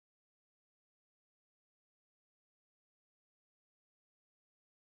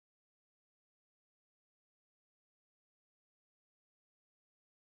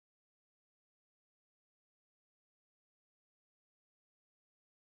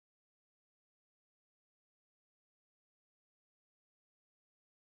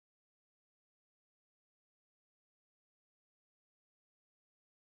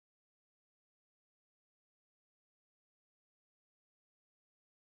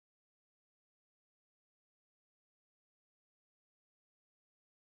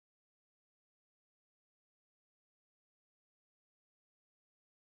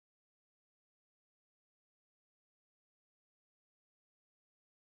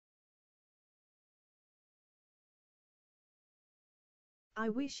I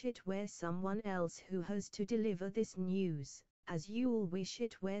wish it were someone else who has to deliver this news, as you all wish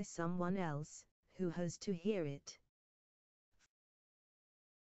it were someone else who has to hear it.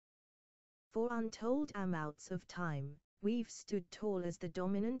 For untold amounts of time, we've stood tall as the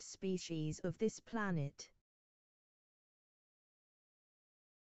dominant species of this planet.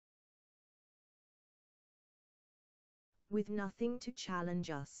 With nothing to challenge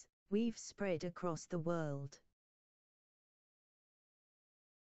us, we've spread across the world.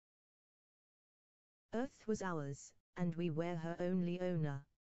 Earth was ours, and we were her only owner.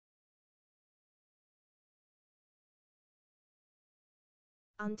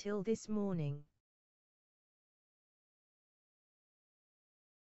 Until this morning.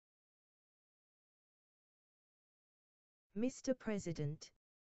 Mr. President,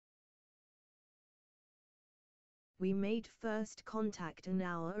 we made first contact an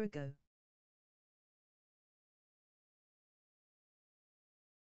hour ago.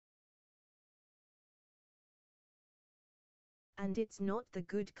 And it's not the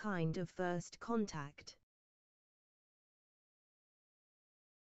good kind of first contact.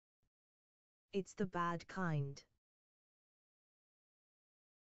 It's the bad kind.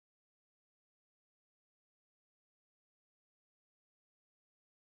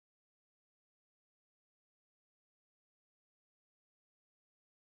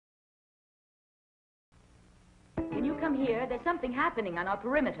 Can you come here? There's something happening on our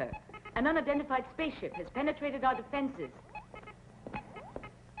perimeter. An unidentified spaceship has penetrated our defenses.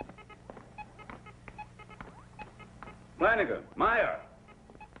 Flanagan, Meyer.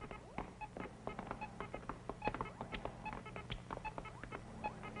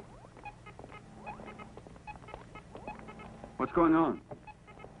 What's going on?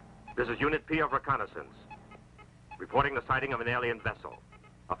 This is Unit P of Reconnaissance, reporting the sighting of an alien vessel,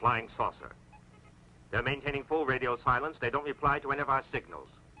 a flying saucer. They're maintaining full radio silence. They don't reply to any of our signals.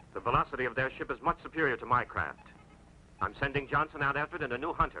 The velocity of their ship is much superior to my craft. I'm sending Johnson out after it in a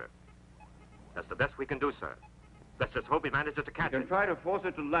new Hunter. That's the best we can do, sir. Let's just hope he manages to catch it. You can try to force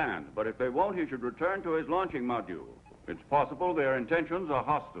it to land, but if they won't, he should return to his launching module. It's possible their intentions are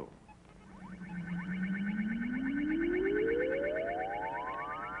hostile.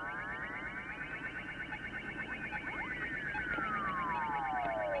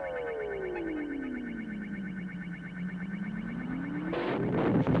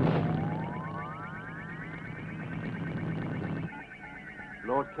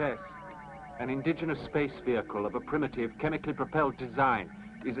 Lord Tess, an indigenous space vehicle of a primitive, chemically propelled design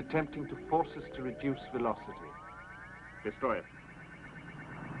is attempting to force us to reduce velocity. Destroy it.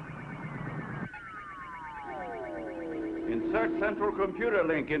 Insert central computer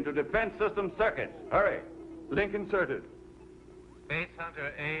link into defense system circuits. Hurry. Link inserted. Space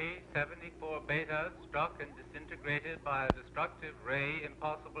Hunter A, 74 Beta, struck and disintegrated by a destructive ray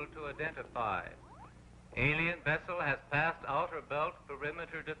impossible to identify. Alien vessel has passed outer belt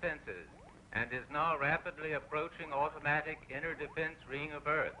perimeter defenses and is now rapidly approaching automatic inner defense ring of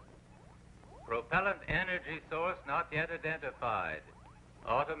Earth. Propellant energy source not yet identified.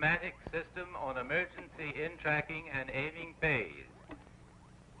 Automatic system on emergency in-tracking and aiming phase.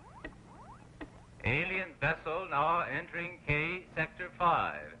 Alien vessel now entering K Sector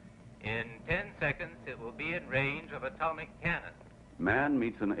 5. In 10 seconds, it will be in range of atomic cannon. Man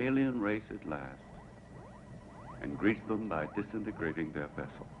meets an alien race at last and greets them by disintegrating their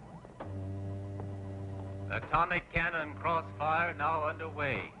vessel. Atomic cannon crossfire now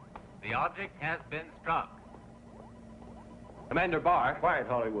underway. The object has been struck. Commander Barr. Quiet,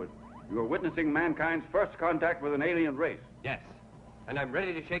 Hollywood. You are witnessing mankind's first contact with an alien race. Yes, and I'm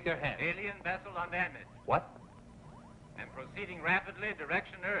ready to shake their hand. Alien vessel undamaged. What? And proceeding rapidly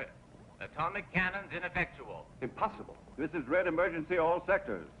direction Earth. Atomic cannons ineffectual. Impossible. This is red emergency all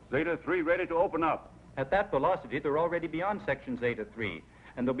sectors. Zeta 3 ready to open up. At that velocity, they're already beyond section Zeta 3,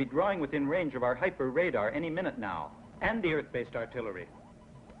 and they'll be drawing within range of our hyper radar any minute now, and the Earth-based artillery.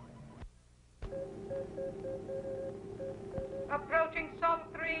 Approaching Sol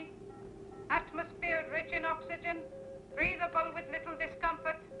 3. Atmosphere rich in oxygen, breathable with little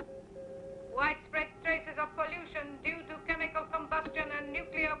discomfort. Widespread traces of pollution due to chemical combustion and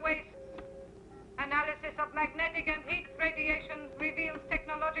nuclear wastes. Analysis of magnetic and heat radiation reveals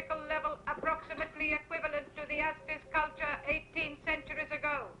technological level approximately equivalent to the Aztec culture 18 centuries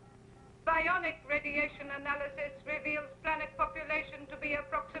ago. Bionic radiation analysis reveals planet population to be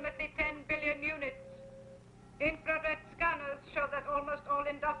approximately 10 billion units. Infrared scanners show that almost all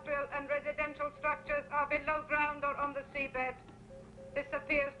industrial and residential structures are below ground or on the seabed. This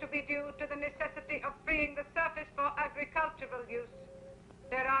appears to be due to the necessity of freeing the surface for agricultural use.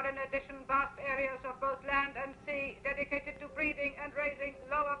 addition, vast areas of both land and sea dedicated to breeding and raising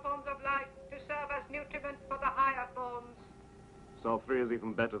lower forms of life to serve as nutriment for the higher forms. Sol 3 is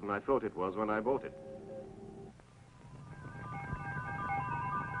even better than I thought it was when I bought it.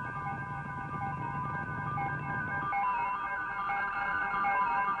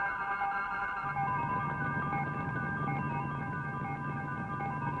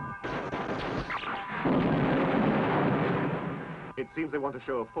 It seems they want to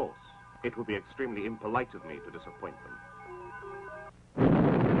show a force. It would be extremely impolite of me to disappoint them.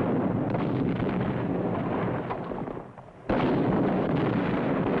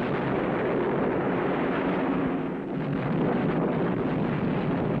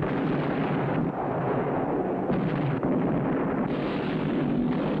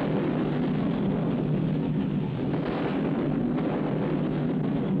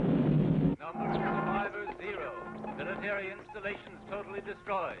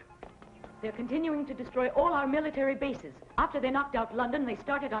 They're continuing to destroy all our military bases. After they knocked out London, they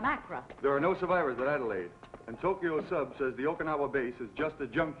started on Accra. There are no survivors at Adelaide, and Tokyo Sub says the Okinawa base is just a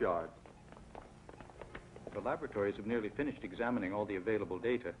junkyard. The laboratories have nearly finished examining all the available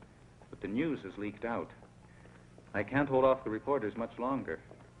data, but the news has leaked out. I can't hold off the reporters much longer.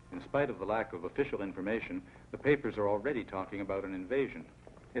 In spite of the lack of official information, the papers are already talking about an invasion.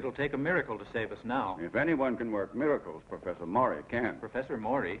 It'll take a miracle to save us now. If anyone can work miracles, Professor Maury can. Professor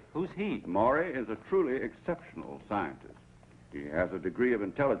Maury? Who's he? Maury is a truly exceptional scientist. He has a degree of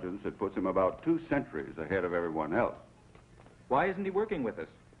intelligence that puts him about 2 centuries ahead of everyone else. Why isn't he working with us?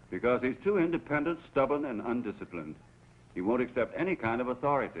 Because he's too independent, stubborn, and undisciplined. He won't accept any kind of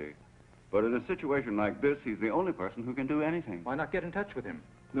authority. But in a situation like this, he's the only person who can do anything. Why not get in touch with him?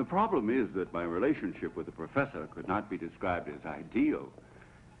 The problem is that my relationship with the professor could not be described as ideal.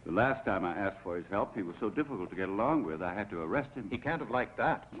 The last time I asked for his help, he was so difficult to get along with, I had to arrest him. He can't have liked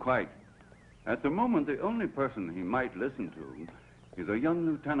that. Quite. At the moment, the only person he might listen to is a young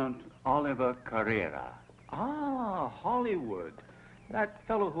Lieutenant Oliver Carrera. Ah, Hollywood. That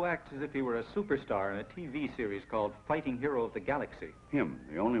fellow who acts as if he were a superstar in a TV series called Fighting Hero of the Galaxy. Him,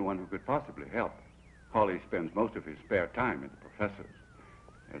 the only one who could possibly help. Holly spends most of his spare time at the professor's.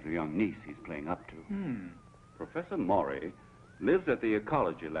 There's a young niece he's playing up to. Professor Maury lives at the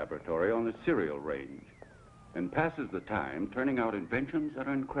ecology laboratory on the cereal range and passes the time turning out inventions that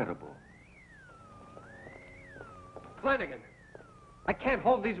are incredible. Flanagan, I can't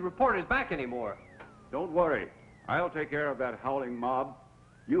hold these reporters back anymore. Don't worry. I'll take care of that howling mob.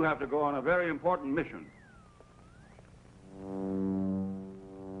 You have to go on a very important mission.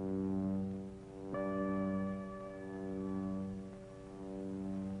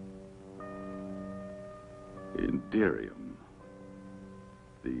 Inderium.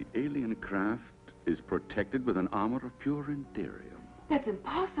 The alien craft is protected with an armor of pure Inderium. That's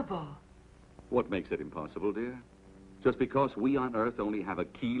impossible. What makes it impossible, dear? Just because we on Earth only have a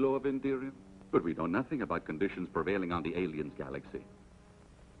kilo of Inderium? But we know nothing about conditions prevailing on the aliens' galaxy.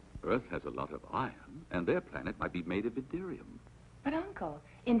 Earth has a lot of iron, and their planet might be made of Inderium. But, Uncle,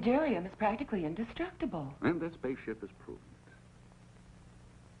 Inderium is practically indestructible. And their spaceship has proven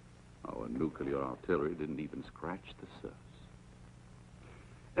it. Our nuclear artillery didn't even scratch the surface.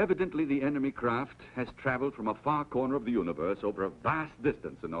 Evidently, the enemy craft has traveled from a far corner of the universe over a vast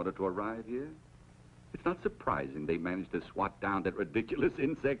distance in order to arrive here. It's not surprising they managed to swat down that ridiculous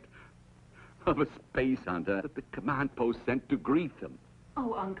insect of a space hunter that the command post sent to greet them.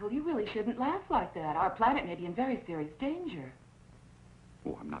 Oh, Uncle, you really shouldn't laugh like that. Our planet may be in very serious danger.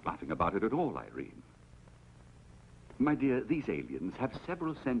 Oh, I'm not laughing about it at all, Irene. My dear, these aliens have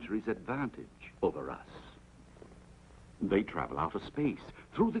several centuries advantage over us. They travel out of space,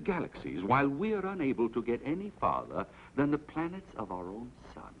 through the galaxies, while we're unable to get any farther than the planets of our own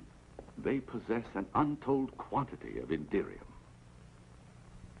sun. They possess an untold quantity of Inderium.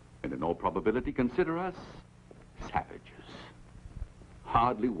 And in all probability, consider us savages.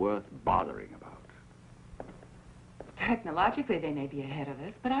 Hardly worth bothering about. Technologically, they may be ahead of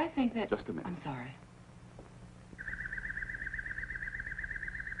us, but I think that... Just a minute. I'm sorry.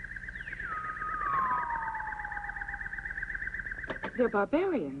 They're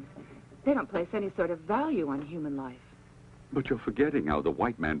barbarians. They don't place any sort of value on human life. But you're forgetting how the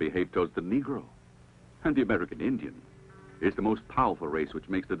white man behaved towards the Negro. And the American Indian is the most powerful race which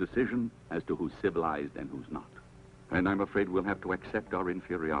makes the decision as to who's civilized and who's not. And I'm afraid we'll have to accept our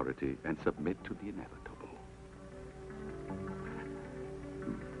inferiority and submit to the inevitable.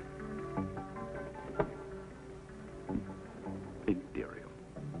 Inderium.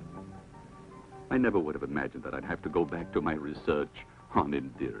 I never would have imagined that I'd have to go back to my research on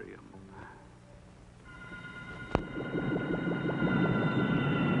Inderium.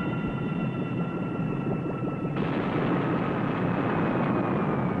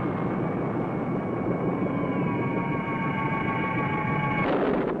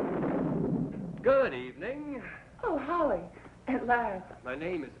 Clarence? My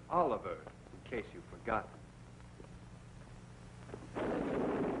name is Oliver, in case you forgot.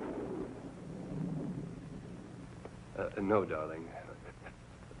 No, darling.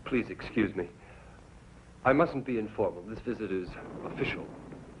 Please excuse me. I mustn't be informal. This visit is official.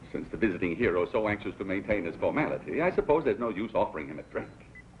 Since the visiting hero is so anxious to maintain his formality, I suppose there's no use offering him a drink.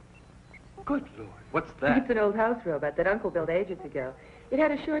 Good Lord, what's that? It's an old house robot that Uncle built ages ago. It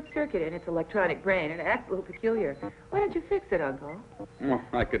had a short circuit in its electronic brain, and it acts a little peculiar. Why don't you fix it, Uncle? Well,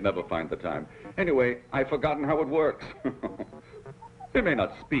 I could never find the time. Anyway, I've forgotten how it works. He may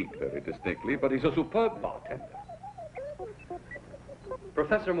not speak very distinctly, but he's a superb bartender.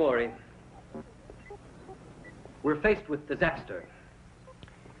 Professor Maury, we're faced with disaster.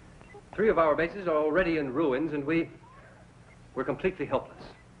 3 of our bases are already in ruins, and we're completely helpless.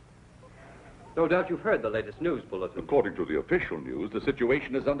 No doubt you've heard the latest news bulletin. According to the official news, the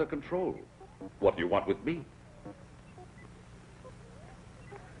situation is under control. What do you want with me?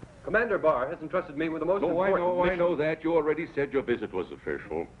 Commander Barr has entrusted me with the most important I know that. You already said your visit was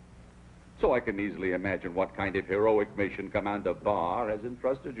official. So I can easily imagine what kind of heroic mission Commander Barr has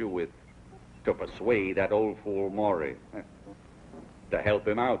entrusted you with. To persuade that old fool Maury. To help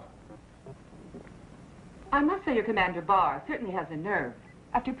him out. I must say your Commander Barr certainly has a nerve.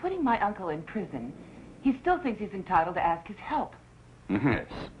 After putting my uncle in prison, he still thinks he's entitled to ask his help. Yes.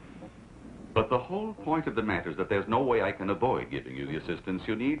 But the whole point of the matter is that there's no way I can avoid giving you the assistance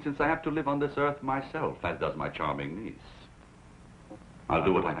you need, since I have to live on this earth myself, as does my charming niece. I'll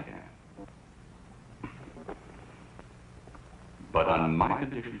do what I can. But on my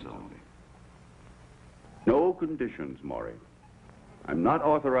conditions only. No conditions, Maury. I'm not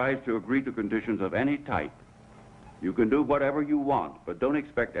authorized to agree to conditions of any type. You can do whatever you want, but don't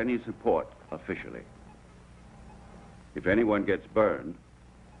expect any support officially. If anyone gets burned,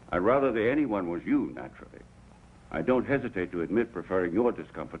 I'd rather that anyone was you, naturally. I don't hesitate to admit preferring your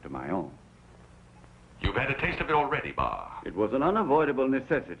discomfort to my own. You've had a taste of it already, Barr. It was an unavoidable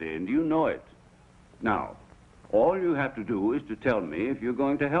necessity, and you know it. Now, all you have to do is to tell me if you're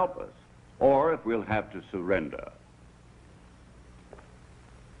going to help us, or if we'll have to surrender.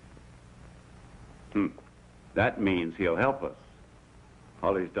 That means he'll help us.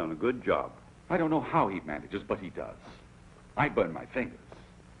 Holly's done a good job. I don't know how he manages, but he does. I burn my fingers,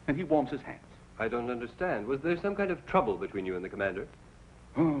 and he warms his hands. I don't understand. Was there some kind of trouble between you and the commander?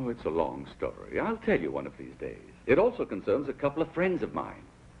 Oh, it's a long story. I'll tell you one of these days. It also concerns a couple of friends of mine.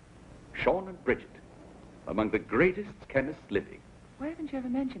 Sean and Bridget, among the greatest chemists living. Why haven't you ever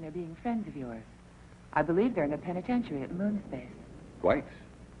mentioned they're being friends of yours? I believe they're in a penitentiary at Moonspace. Quite.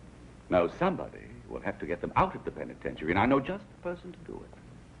 Now, somebody will have to get them out of the penitentiary, and I know just the person to do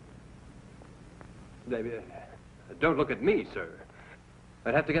it. Don't look at me, sir.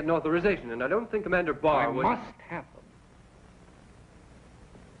 I'd have to get an authorization, and I don't think Commander Barr would... I must have them.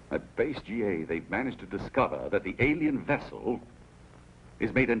 At Base GA, they've managed to discover that the alien vessel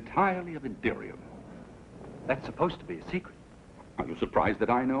is made entirely of Indirium. That's supposed to be a secret. Are you surprised that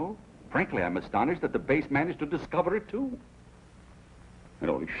I know? Frankly, I'm astonished that the base managed to discover it, too. And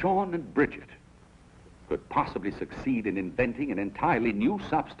only Sean and Bridget could possibly succeed in inventing an entirely new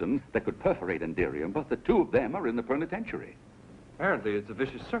substance that could perforate Indirium, but the 2 of them are in the penitentiary. Apparently, it's a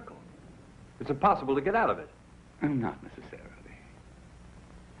vicious circle. It's impossible to get out of it. Not necessarily.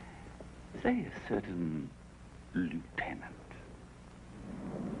 Say a certain lieutenant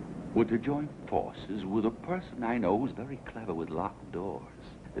were to join forces with a person I know who's very clever with locked doors.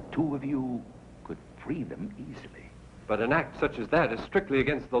 The 2 of you could free them easily. But an act such as that is strictly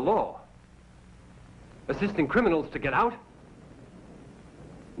against the law. Assisting criminals to get out?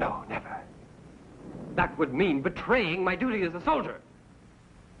 No, never. That would mean betraying my duty as a soldier.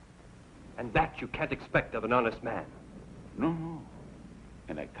 And that you can't expect of an honest man. No.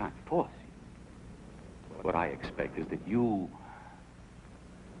 And I can't force you. What I expect is that you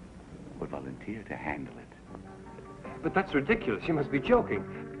would volunteer to handle it. But that's ridiculous. You must be joking.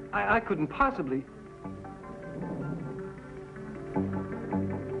 I couldn't possibly...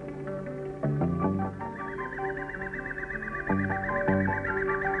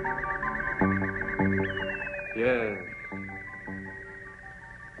 Yes.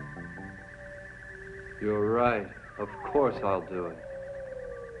 You're right. Of course I'll do it.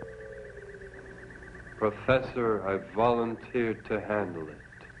 Professor, I volunteered to handle it.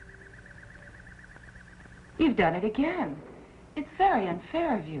 You've done it again. It's very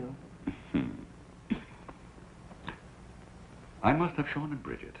unfair of you. I must have Sean and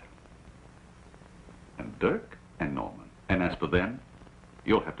Bridget. And Dirk and Norman. And as for them,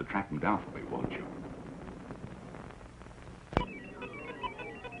 you'll have to track them down for me, won't you?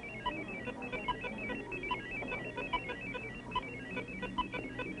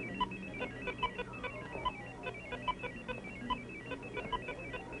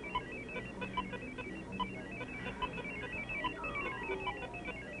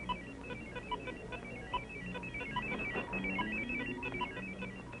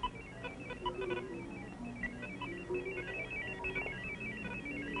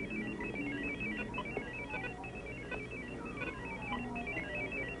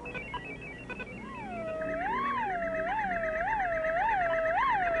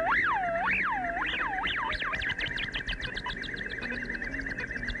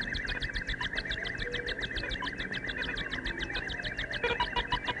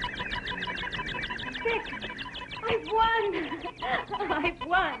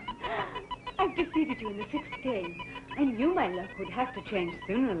 I've defeated you in the 6th game. I knew my luck would have to change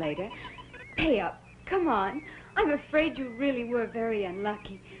sooner or later. Pay up. Come on. I'm afraid you really were very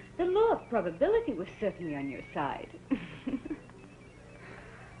unlucky. The law of probability was certainly on your side.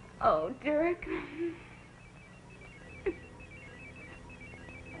 Oh, Dirk.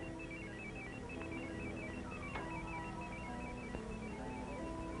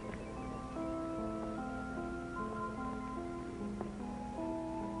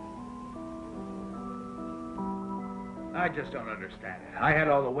 I just don't understand it. I had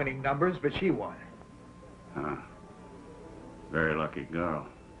all the winning numbers, but she won. Huh. Very lucky girl.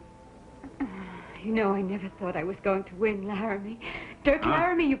 You know, I never thought I was going to win, Laramie. Dirk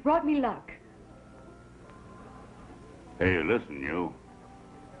Laramie, you brought me luck. Hey, listen, you.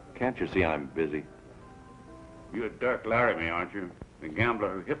 Can't you see I'm busy? You're Dirk Laramie, aren't you? The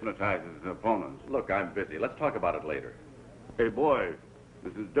gambler who hypnotizes his opponents. Look, I'm busy. Let's talk about it later. Hey, boy,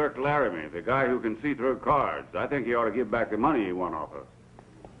 this is Dirk Laramie, the guy who can see through cards. I think he ought to give back the money he won off her.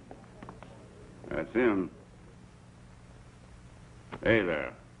 That's him. Hey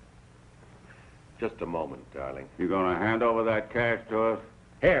there. Just a moment, darling. You gonna hand over that cash to us?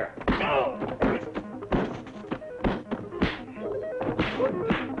 Here.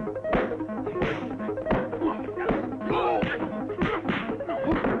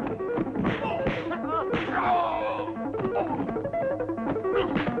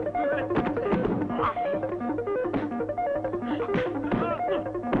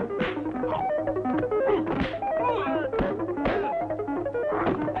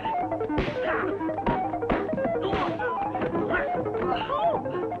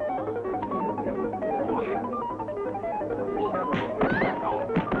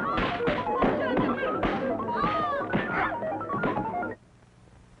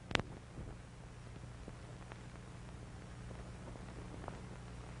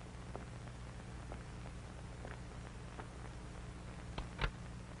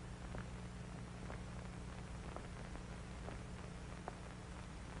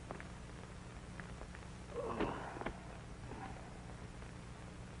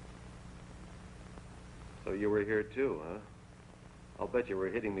 So you were here too, huh? I'll bet you were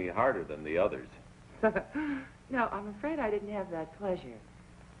hitting me harder than the others. No, I'm afraid I didn't have that pleasure.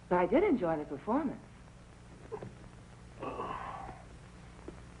 But I did enjoy the performance.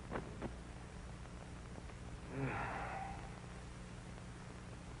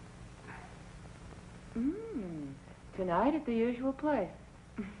 Tonight at the usual place.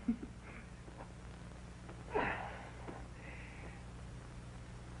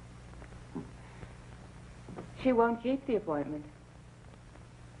 She won't keep the appointment.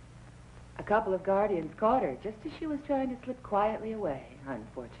 A couple of guardians caught her just as she was trying to slip quietly away,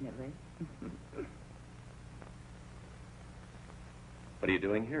 unfortunately. What are you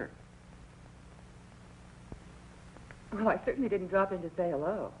doing here? Well, I certainly didn't drop in to say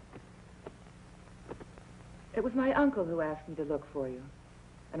hello. It was my uncle who asked me to look for you.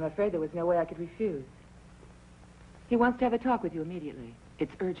 And I'm afraid there was no way I could refuse. He wants to have a talk with you immediately.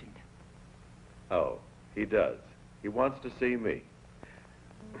 It's urgent. Oh, he does. He wants to see me.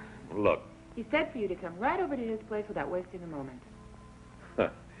 Look. He said for you to come right over to his place without wasting a moment.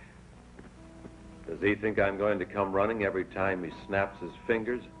 Does he think I'm going to come running every time he snaps his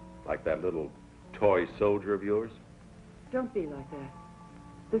fingers, like that little toy soldier of yours? Don't be like that.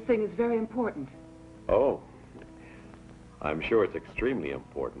 This thing is very important. Oh, I'm sure it's extremely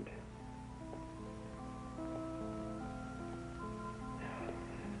important.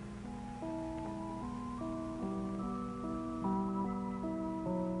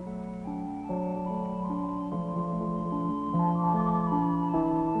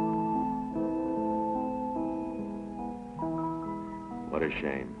 What a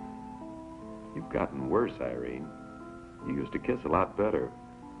shame. You've gotten worse, Irene. You used to kiss a lot better.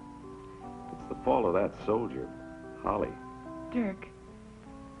 It's the fault of that soldier, Holly. Dirk,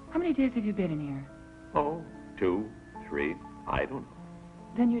 how many days have you been in here? Oh, 2, 3, I don't know.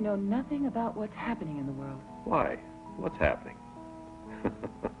 Then you know nothing about what's happening in the world. Why? What's happening?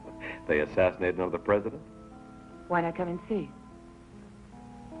 They assassinated another president? Why not come and see?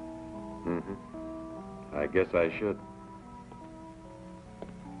 Mm-hmm. I guess I should.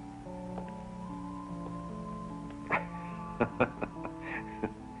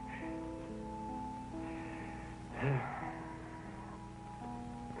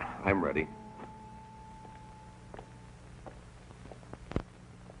 I'm ready.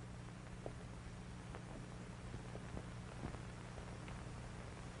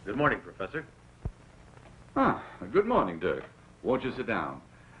 Good morning, Professor. Ah, good morning, Dirk. Won't you sit down?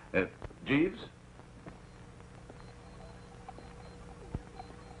 Jeeves?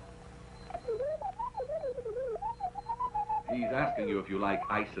 He's asking you if you like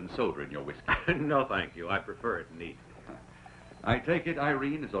ice and soda in your whiskey. No, thank you. I prefer it neat. I take it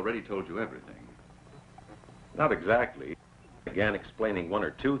Irene has already told you everything. Not exactly. I began explaining one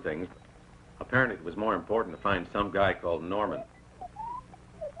or two things. Apparently it was more important to find some guy called Norman.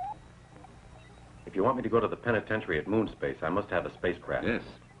 If you want me to go to the penitentiary at Moonspace, I must have a spacecraft. Yes.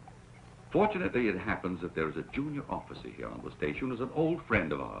 Fortunately, it happens that there is a junior officer here on the station who's an old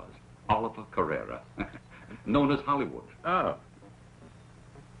friend of ours, Oliver Carrera, known as Hollywood. Oh.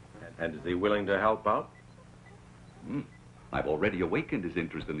 And is he willing to help out? I've already awakened his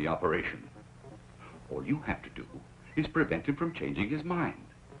interest in the operation. All you have to do is prevent him from changing his mind.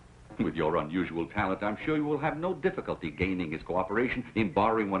 With your unusual talent, I'm sure you will have no difficulty gaining his cooperation in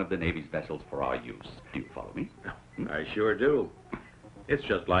borrowing one of the Navy's vessels for our use. Do you follow me? I sure do. It's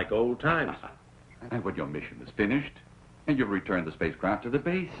just like old times. And when your mission is finished, and you've returned the spacecraft to the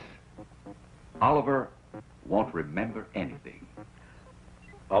base, Oliver won't remember anything.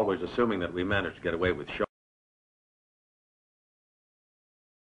 Always assuming that we managed to get away with show.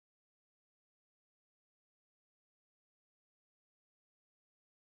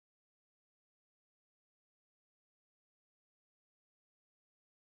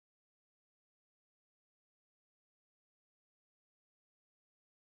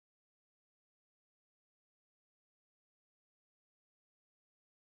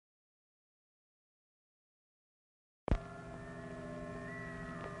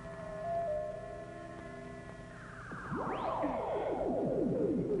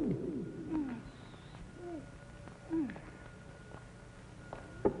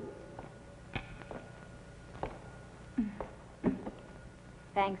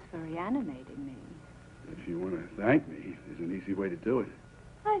 Thanks for reanimating me. If you want to thank me, there's an easy way to do it.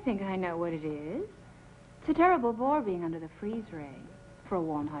 I think I know what it is. It's a terrible bore being under the freeze ray for a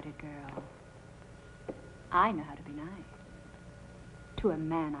warm-hearted girl. I know how to be nice. To a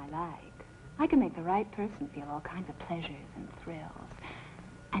man I like. I can make the right person feel all kinds of pleasures and thrills.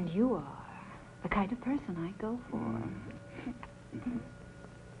 And you are the kind of person I go for.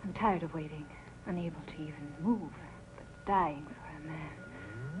 I'm tired of waiting, unable to even move, but dying for a man.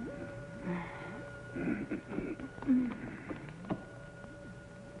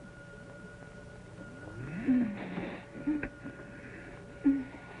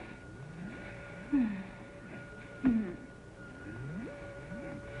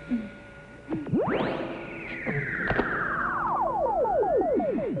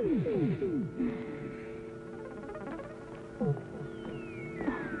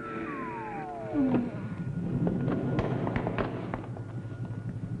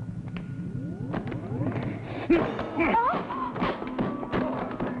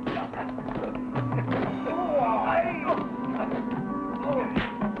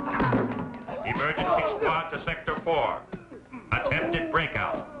 Emergency squad to Sector 4. Attempted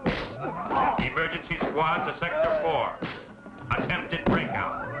breakout. Emergency squad to Sector 4. Attempted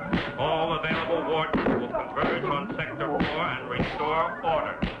breakout. All available wardens will converge on Sector 4 and restore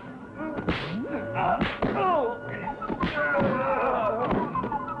order.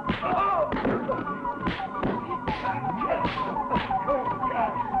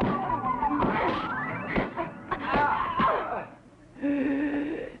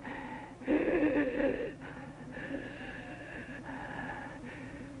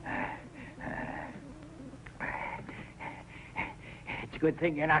 It's a good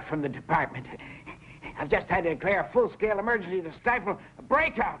thing you're not from the department. I've just had to declare a full-scale emergency to stifle a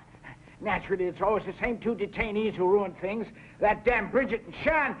breakout. Naturally, it's always the same two detainees who ruin things. That damn Bridget and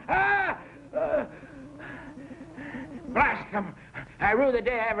Sean. Blast them. I rue the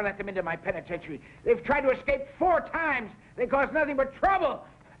day I ever let them into my penitentiary. They've tried to escape 4 times. They caused nothing but trouble.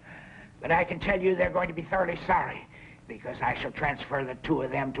 But I can tell you they're going to be thoroughly sorry, because I shall transfer the 2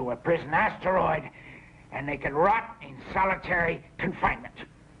 of them to a prison asteroid, and they can rot in solitary confinement.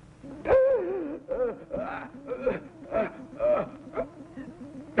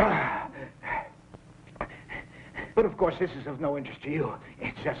 But of course, this is of no interest to you.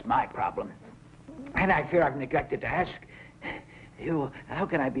 It's just my problem. And I fear I've neglected to ask you, how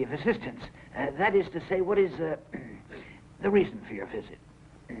can I be of assistance? That is to say, what is the reason for your visit?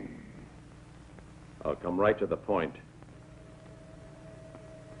 I'll come right to the point.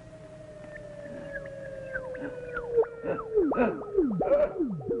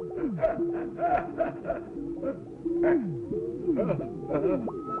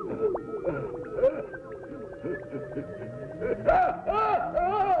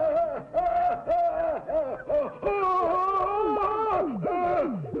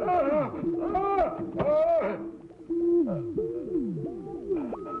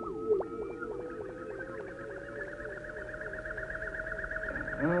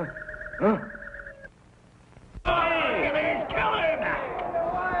 Kill him!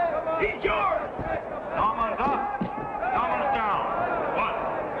 He's yours! Norman's up. Norman's down.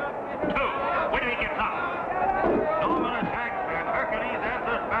 1, 2. Where did he get up? Norman attacks and Hercules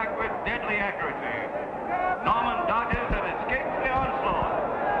answers back with deadly accuracy. Norman dodges and escapes the onslaught.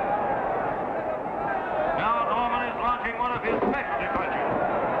 Now Norman is launching one of his specialty punches.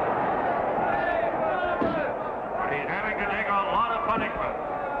 But he's having to take a lot of punishment.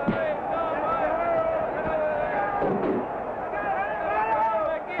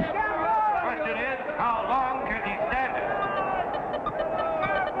 Question is, how long can he stand it?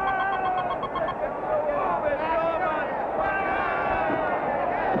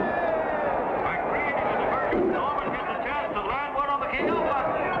 By creating a diversion, Norman gets a chance to land one on the KO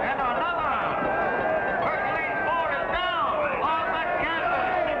button. And another. Hercules 4 is down on the canvas.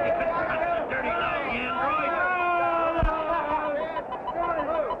 Dirty little android.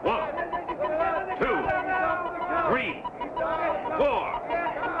 1, 2, 3, 4,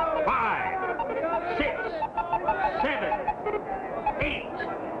 5, 6, 7, 8,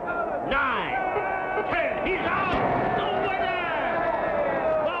 9, 10. He's out! The winner!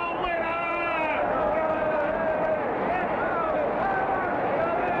 The winner!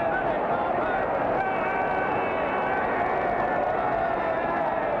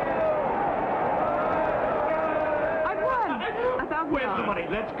 I won! $1,000. Where's the money?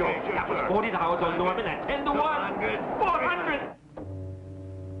 Let's go. That was $40 on Norman at 10 to 1. 400.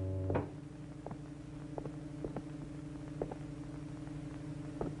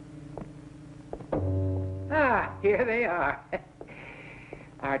 Ah, here they are.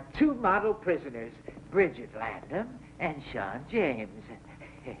 Our two model prisoners, Bridget Landham and Sean James.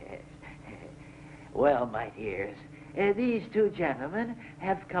 Well, my dears, these two gentlemen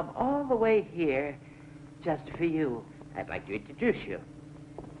have come all the way here just for you. I'd like to introduce you.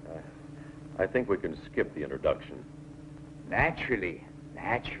 I think we can skip the introduction. Naturally.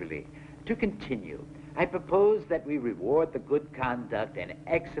 To continue, I propose that we reward the good conduct and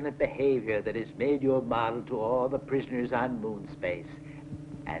excellent behavior that has made you a model to all the prisoners on moon space.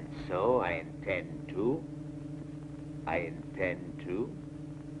 And so I intend to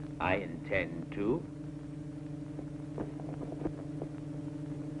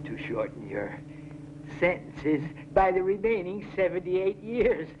shorten your sentences by the remaining 78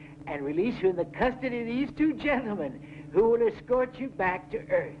 years and release you in the custody of these two gentlemen who will escort you back to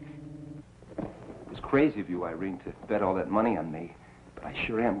Earth. It was crazy of you, Irene, to bet all that money on me. But I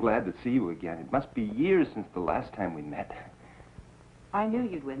sure am glad to see you again. It must be years since the last time we met. I knew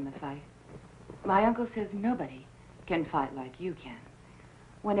you'd win the fight. My uncle says nobody can fight like you can.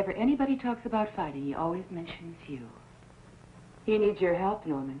 Whenever anybody talks about fighting, he always mentions you. He needs your help,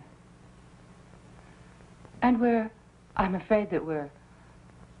 Norman. And I'm afraid that we're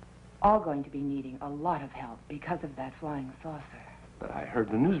all going to be needing a lot of help because of that flying saucer. But I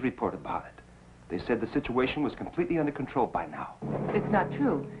heard the news report about it. They said the situation was completely under control by now. It's not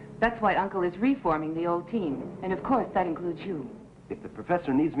true. That's why Uncle is reforming the old team. And of course, that includes you. If the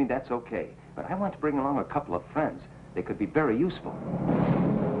professor needs me, that's okay. But I want to bring along a couple of friends. They could be very useful.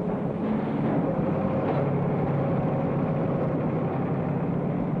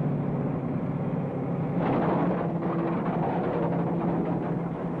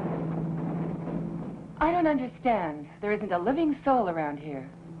 I don't understand. There isn't a living soul around here.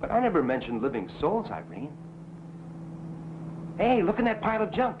 But I never mentioned living souls, Irene. Hey, look in that pile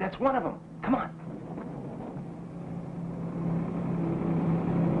of junk. That's one of them. Come on.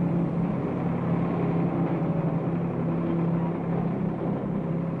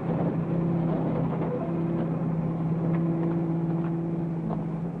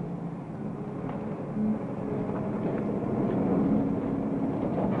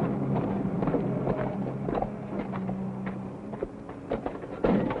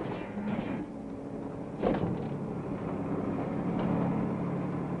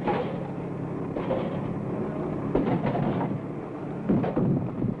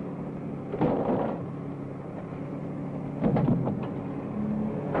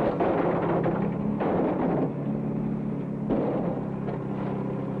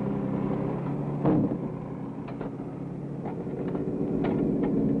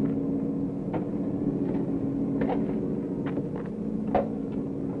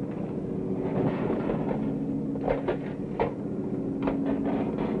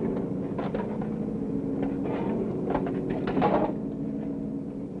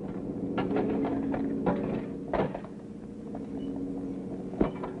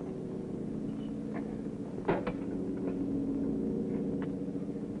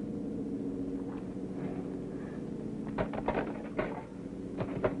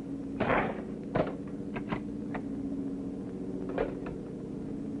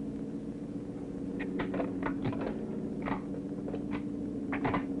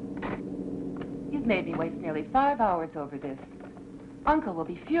 He's made me waste nearly 5 hours over this. Uncle will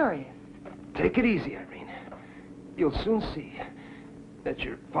be furious. Take it easy, Irene. You'll soon see that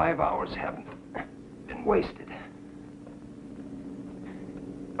your 5 hours haven't been wasted.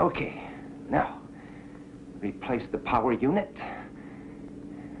 Okay, now, replace the power unit.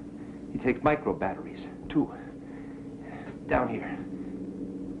 You take micro batteries, 2. Down here.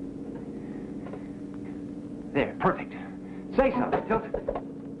 There, perfect. Say something, Tilt.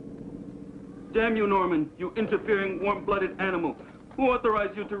 Damn you, Norman, you interfering, warm-blooded animal. Who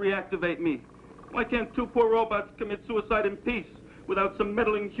authorized you to reactivate me? Why can't 2 poor robots commit suicide in peace without some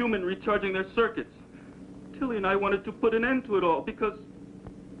meddling human recharging their circuits? Tilly and I wanted to put an end to it all because...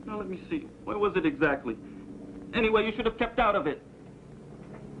 Now, let me see. Where was it exactly? Anyway, you should have kept out of it.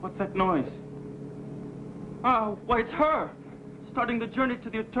 What's that noise? Oh, why, it's her! Starting the journey to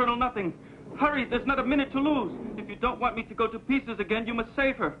the eternal nothing. Hurry, there's not a minute to lose. If you don't want me to go to pieces again, you must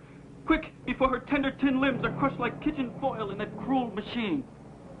save her. Quick, before her tender tin limbs are crushed like kitchen foil in that cruel machine.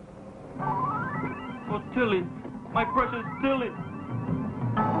 Oh, Tilly, my precious Tilly.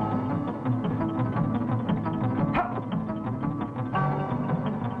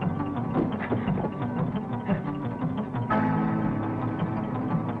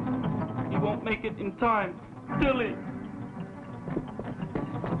 He won't make it in time. Tilly.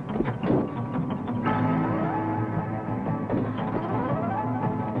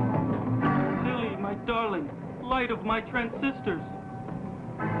 Darling, light of my transistors.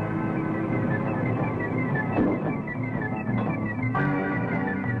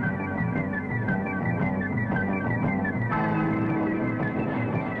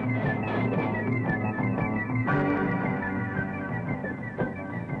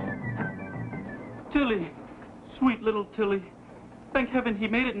 Tilly, sweet little Tilly. Thank heaven he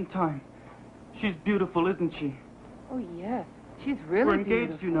made it in time. She's beautiful, isn't she? Oh, yes. She's really We're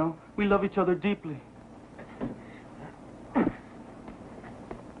engaged, beautiful. you know. We love each other deeply.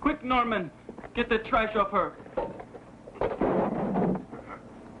 Quick, Norman. Get the trash off her.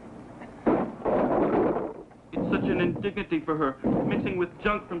 It's such an indignity for her, mixing with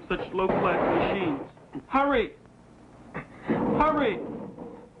junk from such low-class machines. Hurry! Hurry!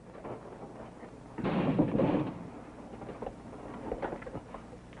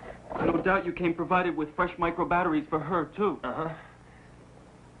 No doubt you came provided with fresh micro batteries for her, too. Uh-huh.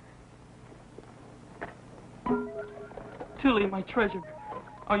 Tilly, my treasure.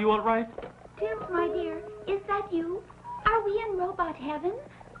 Are you all right? Tilt, my dear, is that you? Are we in robot heaven?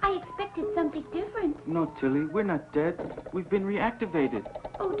 I expected something different. No, Tilly, we're not dead. We've been reactivated.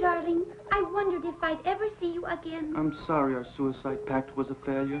 Oh, darling, I wondered if I'd ever see you again. I'm sorry our suicide pact was a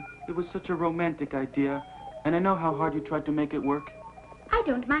failure. It was such a romantic idea, and I know how hard you tried to make it work. I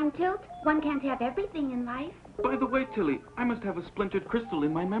don't mind, Tilt. One can't have everything in life. By the way, Tilly, I must have a splintered crystal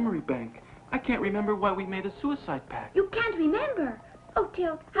in my memory bank. I can't remember why we made a suicide pact. You can't remember? Oh,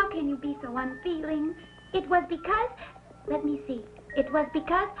 Tilt, how can you be so unfeeling? It was because... Let me see. It was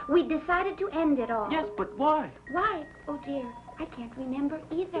because we decided to end it all. Yes, but why? Why? Oh, dear, I can't remember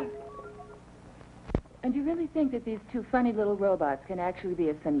either. And you really think that these 2 funny little robots can actually be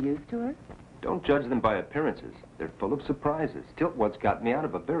of some use to us? Don't judge them by appearances. They're full of surprises. Tilt once got me out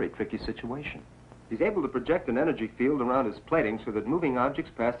of a very tricky situation. He's able to project an energy field around his plating so that moving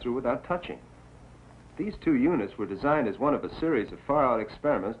objects pass through without touching. These 2 units were designed as one of a series of far-out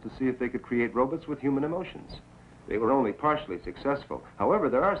experiments to see if they could create robots with human emotions. They were only partially successful. However,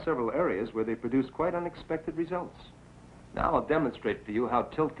 there are several areas where they produced quite unexpected results. Now I'll demonstrate for you how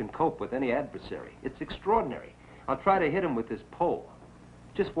Tilt can cope with any adversary. It's extraordinary. I'll try to hit him with this pole.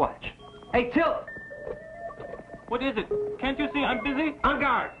 Just watch. Hey, Tilt! What is it? Can't you see I'm busy? On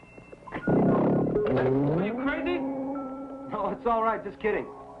guard! Are you crazy? No, it's all right. Just kidding.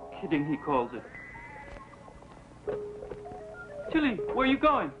 Kidding, he calls it. Tilly, where are you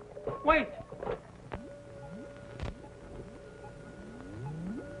going? Wait!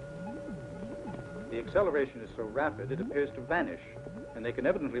 The acceleration is so rapid, it appears to vanish, and they can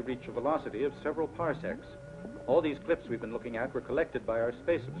evidently reach a velocity of several parsecs. All these clips we've been looking at were collected by our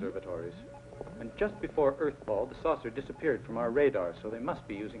space observatories. And just before Earthfall, the saucer disappeared from our radar, so they must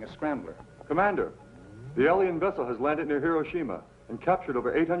be using a scrambler. Commander, the alien vessel has landed near Hiroshima and captured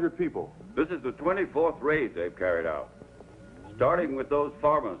over 800 people. This is the 24th raid they've carried out. Starting with those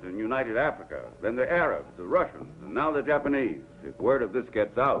farmers in United Africa, then the Arabs, the Russians, and now the Japanese. If word of this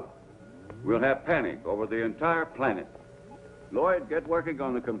gets out, we'll have panic over the entire planet. Lloyd, get working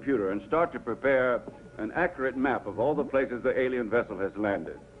on the computer and start to prepare an accurate map of all the places the alien vessel has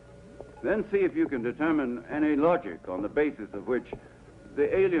landed. Then see if you can determine any logic on the basis of which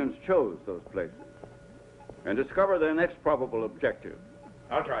the aliens chose those places. And discover their next probable objective.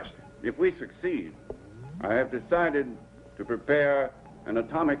 I'll try, sir. If we succeed, I have decided to prepare an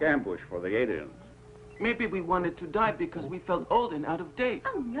atomic ambush for the aliens. Maybe we wanted to die because we felt old and out of date.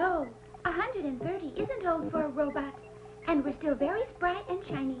 Oh, no. 130 isn't old for a robot. And we're still very spry and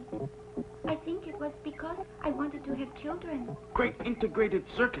shiny. I think it was because I wanted to have children. Great integrated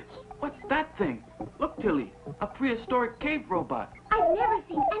circuits. What's that thing? Look, Tilly, a prehistoric cave robot. I've never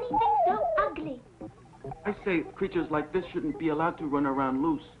seen anything so ugly. I say creatures like this shouldn't be allowed to run around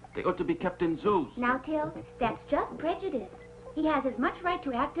loose. They ought to be kept in zoos. Now, Till, that's just prejudice. He has as much right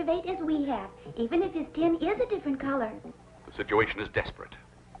to activate as we have, even if his tin is a different color. The situation is desperate.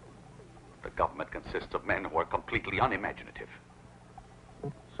 The government consists of men who are completely unimaginative.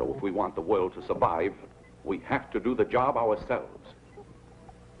 So if we want the world to survive, we have to do the job ourselves.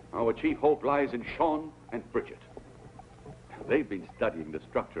 Our chief hope lies in Sean and Bridget. They've been studying the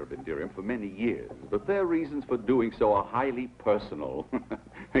structure of Indirium for many years, but their reasons for doing so are highly personal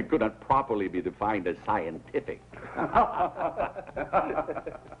and could not properly be defined as scientific. As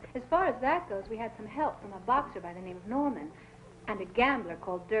far as that goes, we had some help from a boxer by the name of Norman and a gambler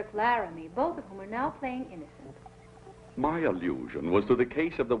called Dirk Laramie, both of whom are now playing innocent. My allusion was to the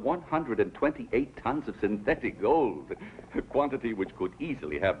case of the 128 tons of synthetic gold, a quantity which could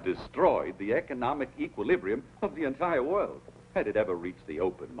easily have destroyed the economic equilibrium of the entire world, had it ever reached the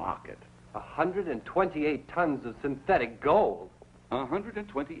open market. 128 tons of synthetic gold?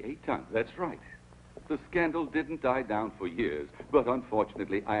 128 tons, that's right. The scandal didn't die down for years, but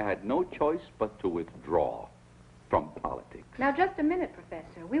unfortunately I had no choice but to withdraw from politics. Now, just a minute,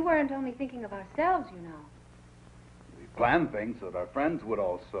 Professor. We weren't only thinking of ourselves, you know. Planned things so that our friends would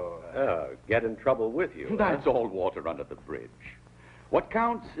also... get in trouble with you. That's all water under the bridge. What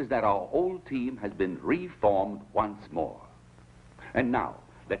counts is that our whole team has been reformed once more. And now,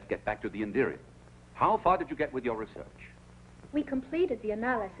 let's get back to the Indirium. How far did you get with your research? We completed the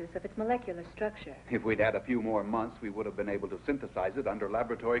analysis of its molecular structure. If we'd had a few more months, we would have been able to synthesize it under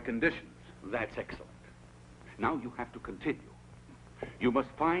laboratory conditions. That's excellent. Now you have to continue. You must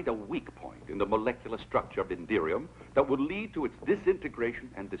find a weak point in the molecular structure of Indirium that would lead to its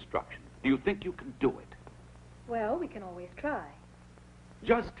disintegration and destruction. Do you think you can do it? Well, we can always try.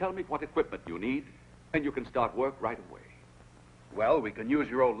 Just tell me what equipment you need, and you can start work right away. Well, we can use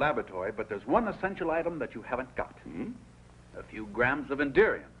your old laboratory, but there's one essential item that you haven't got. A few grams of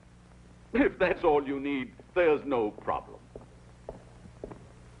Indirium. If that's all you need, there's no problem.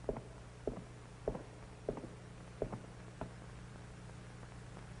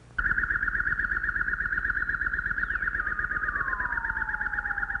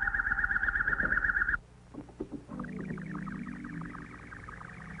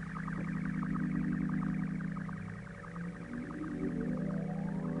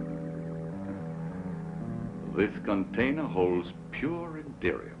 This container holds pure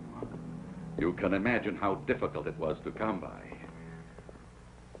Indirium. You can imagine how difficult it was to come by.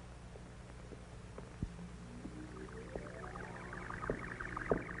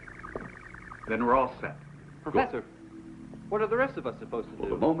 Then we're all set. Professor, what are the rest of us supposed to do? For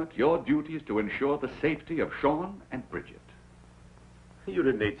the moment, your duty is to ensure the safety of Sean and Bridget. You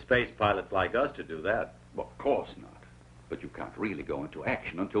didn't need space pilots like us to do that. Well, of course not. But you can't really go into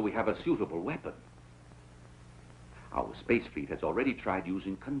action until we have a suitable weapon. Our space fleet has already tried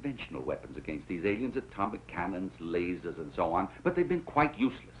using conventional weapons against these aliens, atomic cannons, lasers, and so on, but they've been quite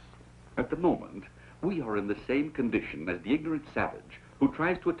useless. At the moment, we are in the same condition as the ignorant savage who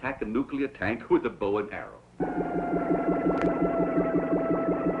tries to attack a nuclear tank with a bow and arrow.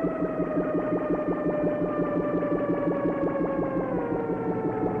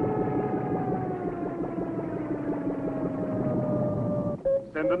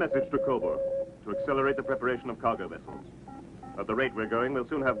 Send a message to Cobra to accelerate the preparation of cargo vessels. At the rate we're going, we'll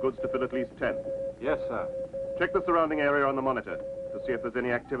soon have goods to fill at least 10. Yes, sir. Check the surrounding area on the monitor to see if there's any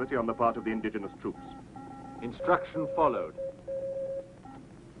activity on the part of the indigenous troops. Instruction followed.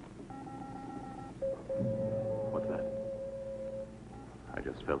 What's that? I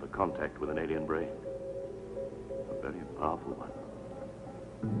just felt a contact with an alien brain. A very powerful one.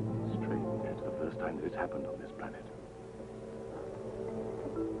 Strange, it's the first time that it's happened on this planet.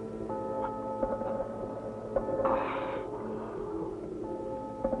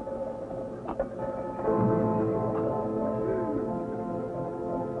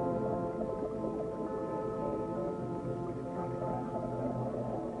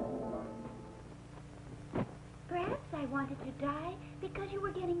 Perhaps I wanted to die Because you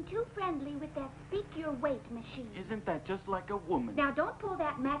were getting too friendly with that speak-your-weight machine. Isn't that just like a woman? Now, don't pull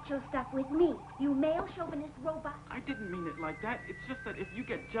that macho stuff with me, you male chauvinist robot. I didn't mean it like that. It's just that if you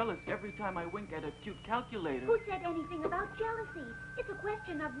get jealous every time I wink at a cute calculator... Who said anything about jealousy? It's a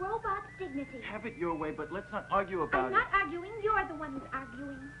question of robot dignity. Have it your way, but let's not argue about I'm not arguing. You're the one who's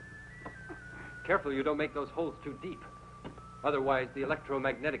arguing. Careful you don't make those holes too deep. Otherwise, the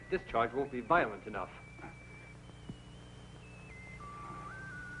electromagnetic discharge won't be violent enough.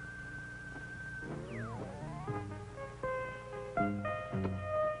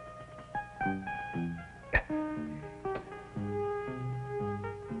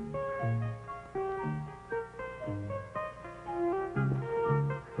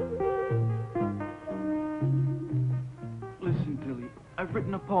 Listen, Tilly, I've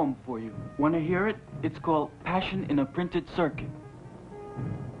written a poem for you. Want to hear it? It's called Passion in a Printed Circuit.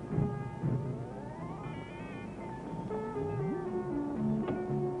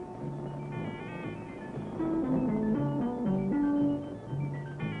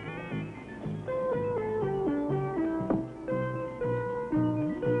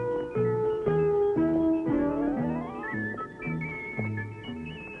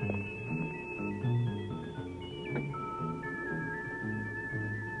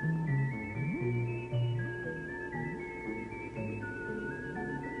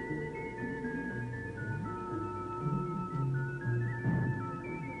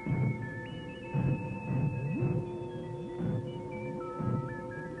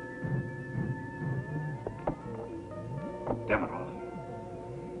 Demerol.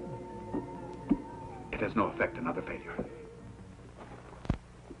 It has no effect. Another failure.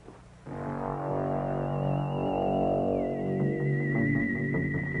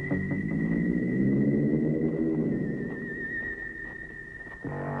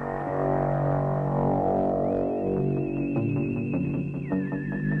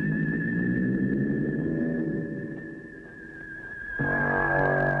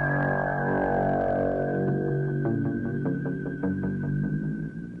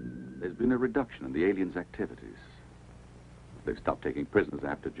 A reduction in the aliens' activities. They've stopped taking prisoners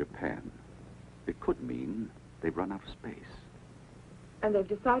after Japan. It could mean they've run out of space. And they've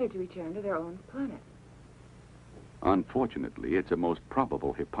decided to return to their own planet. Unfortunately, it's a most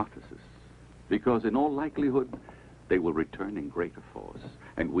probable hypothesis, because in all likelihood, they will return in greater force,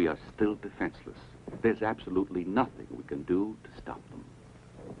 and we are still defenseless. There's absolutely nothing we can do to stop them.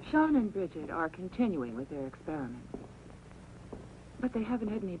 Sean and Bridget are continuing with their experiments. But they haven't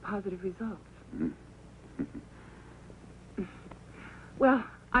had any positive results. Well,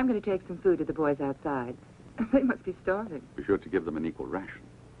 I'm going to take some food to the boys outside. They must be starving. Be sure to give them an equal ration.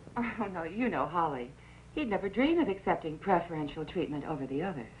 Oh, no, you know Holly. He'd never dream of accepting preferential treatment over the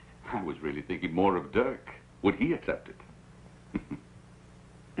others. I was really thinking more of Dirk. Would he accept it?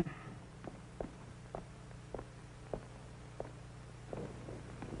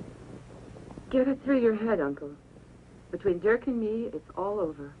 Get it through your head, Uncle. Between Dirk and me, it's all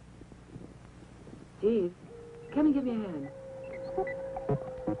over. Jeeves, come and give me a hand.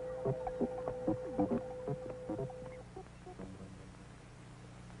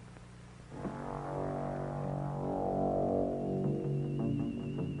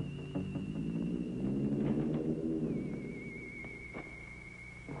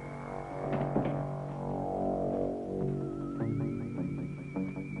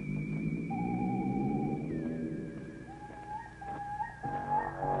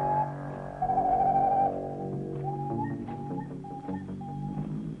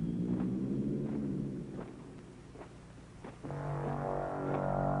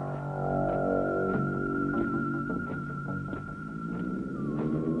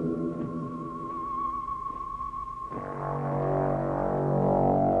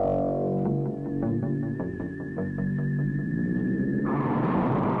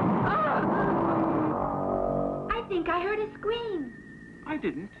 I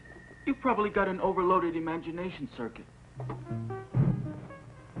didn't. You've probably got an overloaded imagination circuit.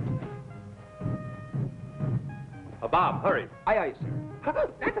 Bob, hurry. Aye, aye, sir.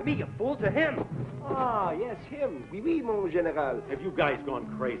 Not to me, you fool, to him. Ah, yes, him. Oui, oui, mon général. Have you guys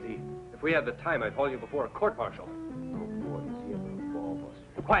gone crazy? If we had the time, I'd haul you before a court-martial.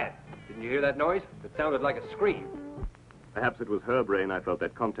 Quiet. Didn't you hear that noise? It sounded like a scream. Perhaps it was her brain I felt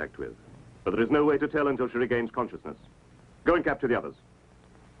that contact with. But there is no way to tell until she regains consciousness. Go and capture the others.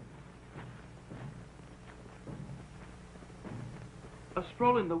 A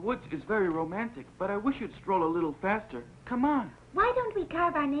stroll in the woods is very romantic, but I wish you'd stroll a little faster. Come on. Why don't we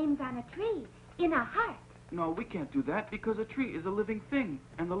carve our names on a tree, in a heart? No, we can't do that because a tree is a living thing,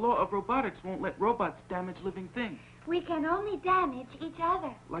 and the law of robotics won't let robots damage living things. We can only damage each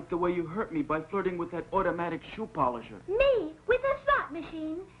other. Like the way you hurt me by flirting with that automatic shoe polisher. Me? With a slot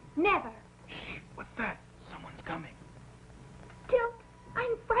machine? Never. Shh, what's that? Someone's coming. Tilt,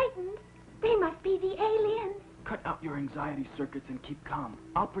 I'm frightened. They must be the aliens. Cut out your anxiety circuits and keep calm.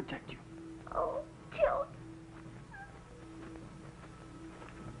 I'll protect you. Oh, Tilt.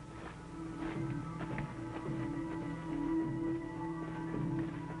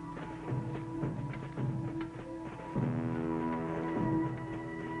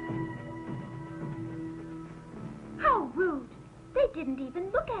 How rude. They didn't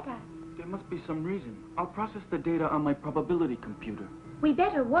even look at us. There must be some reason. I'll process the data on my probability computer. We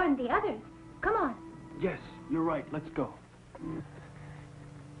better warn the others. Come on. Yes, you're right. Let's go.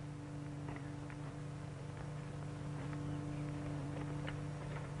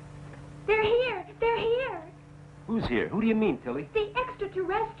 They're here. They're here. Who's here? Who do you mean, Tilly? The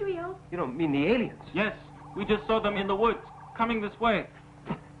extraterrestrials. You don't mean the aliens? Yes, we just saw them in the woods, coming this way.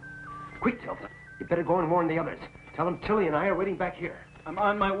 Quick, Tilda. You better go and warn the others. Tell them Tilly and I are waiting back here. I'm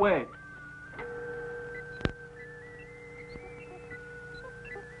on my way.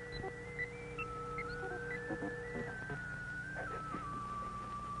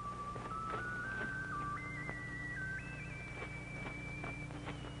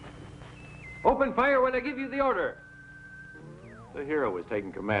 Open fire when I give you the order. The hero is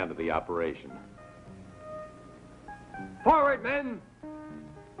taking command of the operation. Forward, men!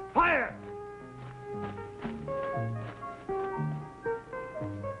 Fire!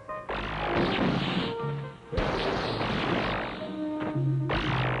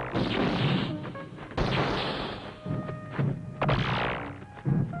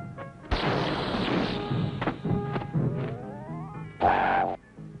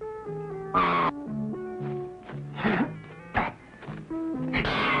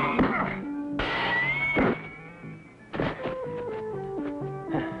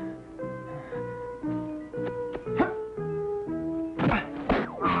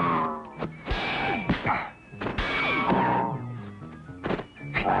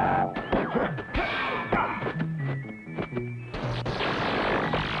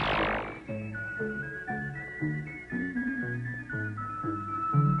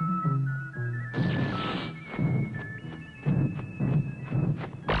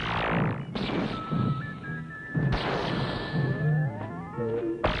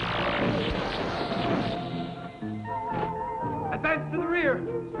 Advance to the rear.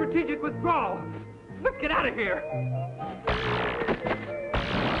 Strategic withdrawal. Let's get out of here.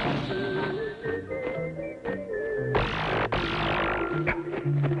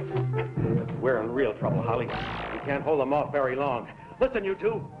 We're in real trouble, Holly. We can't hold them off very long. Listen, you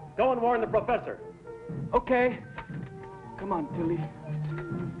two. Go and warn the professor. Okay. Come on, Tilly.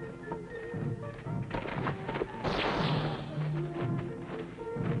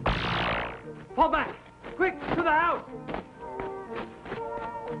 Fall back. Quick, to the house.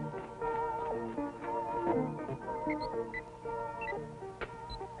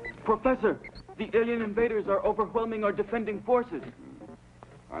 Professor, the alien invaders are overwhelming our defending forces.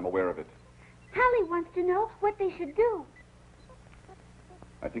 I'm aware of it. Hallie wants to know what they should do.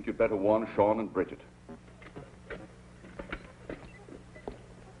 I think you'd better warn Sean and Bridget.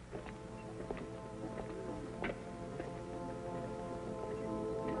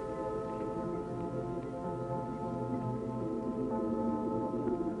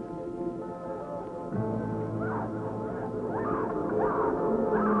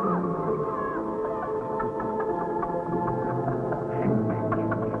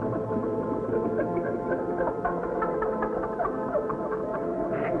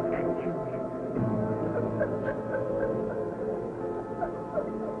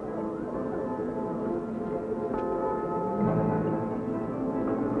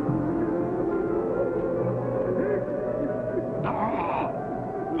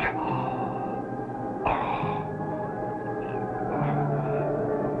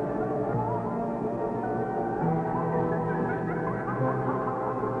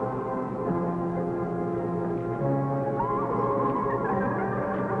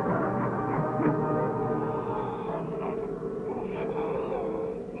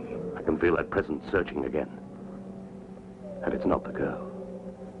 I can feel that presence surging again. And it's not the girl.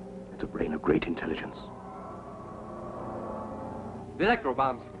 It's a brain of great intelligence. The electro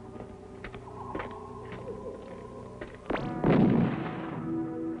bombs.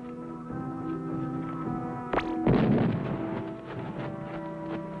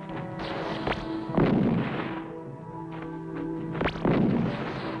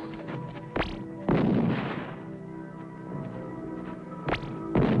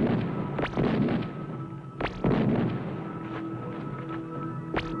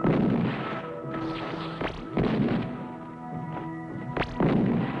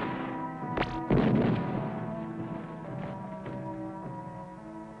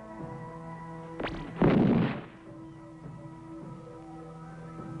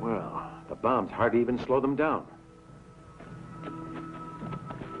 Well, the bombs hardly even slow them down.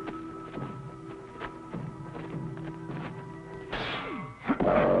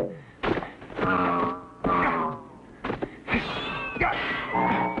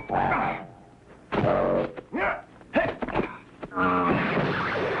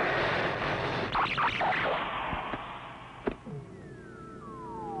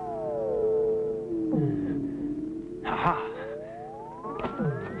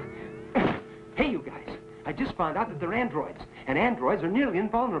 Found out that they're androids, and androids are nearly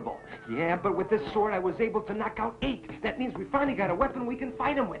invulnerable. Yeah, but with this sword, I was able to knock out 8. That means we finally got a weapon we can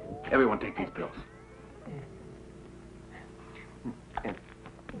fight them with. Everyone take these pills. It's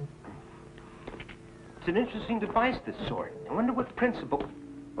an interesting device, this sword. I wonder what principle...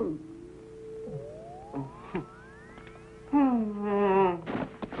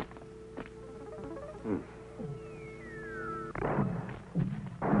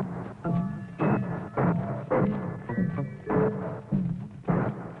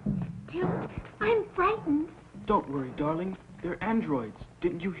 Don't worry, darling. They're androids.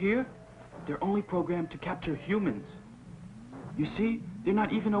 Didn't you hear? They're only programmed to capture humans. You see, they're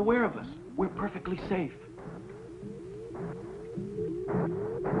not even aware of us. We're perfectly safe.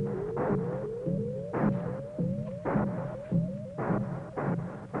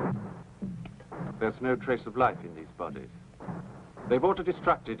 There's no trace of life in these bodies. They've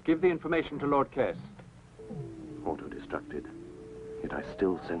auto-destructed. Give the information to Lord Kess. Auto-destructed. Yet I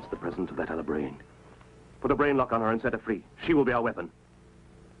still sense the presence of that other brain. Put a brain lock on her and set her free. She will be our weapon.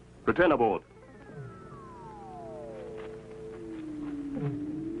 Return aboard.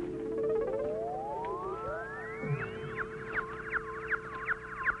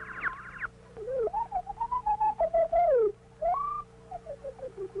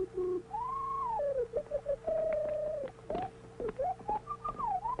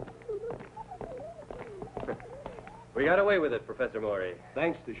 We got away with it, Professor Morey.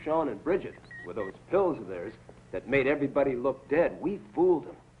 Thanks to Sean and Bridget, with those pills of theirs that made everybody look dead. We fooled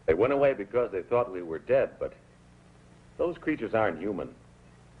them. They went away because they thought we were dead, but those creatures aren't human.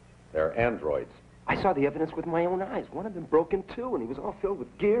 They're androids. I saw the evidence with my own eyes. One of them broke in two, and he was all filled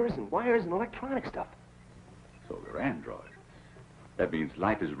with gears and wires and electronic stuff. So they're androids. That means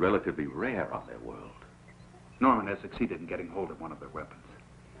life is relatively rare on their world. Norman has succeeded in getting hold of one of their weapons.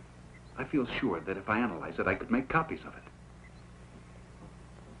 I feel sure that if I analyze it, I could make copies of it.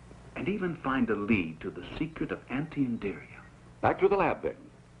 And even find a lead to the secret of anti-Inderia. Back to the lab, then,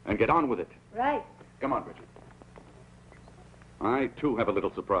 and get on with it. Right. Come on, Bridget. I, too, have a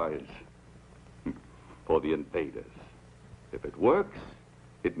little surprise for the invaders. If it works,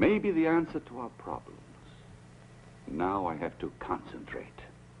 it may be the answer to our problems. Now I have to concentrate.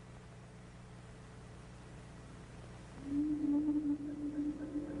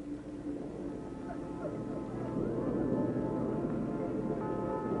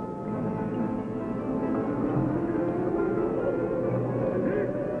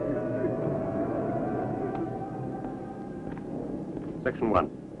 Section 1.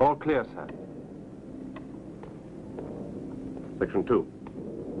 All clear, sir. Section 2.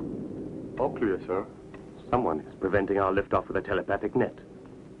 All clear, sir. Someone is preventing our liftoff with a telepathic net.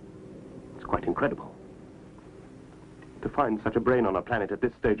 It's quite incredible. To find such a brain on a planet at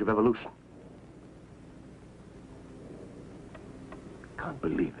this stage of evolution. Can't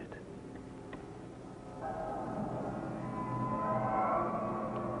believe it.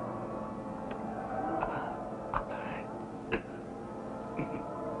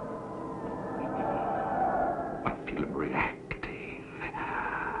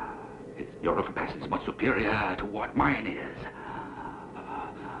 Your capacity is much superior to what mine is.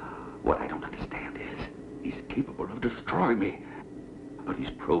 What I don't understand is, he's capable of destroying me. But he's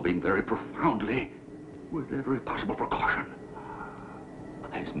probing very profoundly with every possible precaution.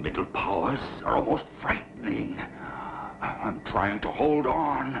 His mental powers are almost frightening. I'm trying to hold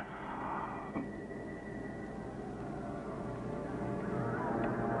on.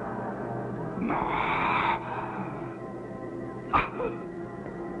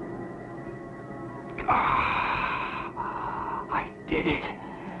 I did it.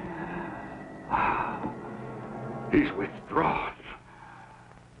 He's withdrawn.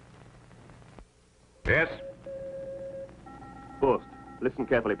 Yes? Forst, listen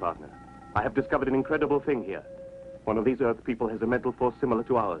carefully, partner. I have discovered an incredible thing here. One of these Earth people has a mental force similar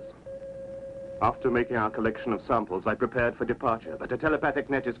to ours. After making our collection of samples, I prepared for departure, but a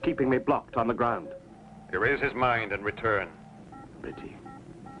telepathic net is keeping me blocked on the ground. Erase his mind and return. Pity.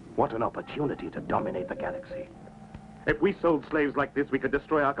 What an opportunity to dominate the galaxy. If we sold slaves like this, we could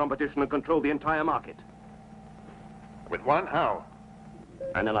destroy our competition and control the entire market. With one? How?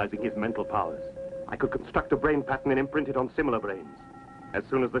 Analyzing his mental powers, I could construct a brain pattern and imprint it on similar brains. As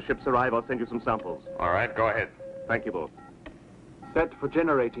soon as the ships arrive, I'll send you some samples. All right, go ahead. Thank you both. Set for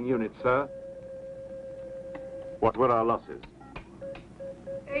generating unit, sir. What were our losses?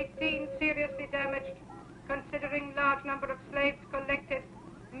 18 seriously damaged. Considering large number of slaves collected,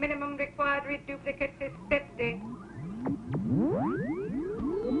 minimum required reduplicates is 50.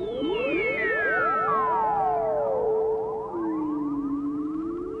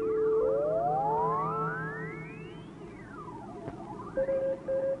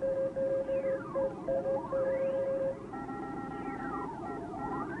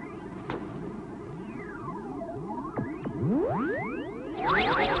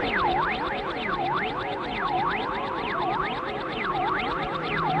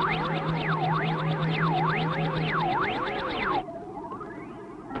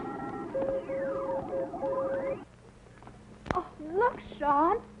 Oh, look,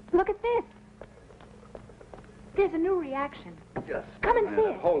 Sean. Look at this. There's a new reaction. Just come and see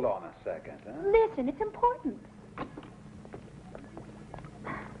it. Hold on a second, huh? Listen, it's important.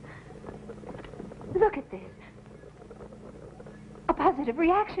 Look at this. A positive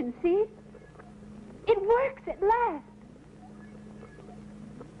reaction, see? It works at last.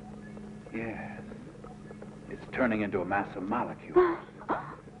 Yes. It's turning into a mass of molecules.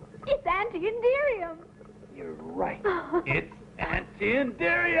 It's anti-inderium. You're right. It's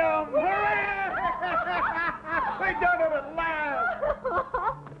anti-inderium! Hooray! We done it at last!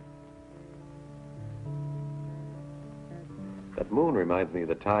 That moon reminds me of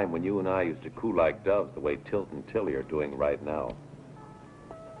the time when you and I used to coo like doves the way Tilt and Tilly are doing right now.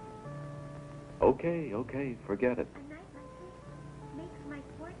 Okay, forget it. Makes my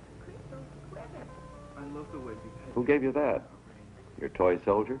quartz crystals quiver. I love the way you Who gave you that? Your toy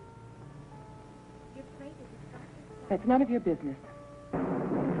soldier? Your plate is a socket. That's none of your business.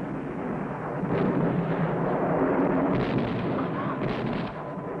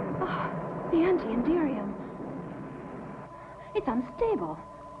 Oh, the anti-inderium. It's unstable.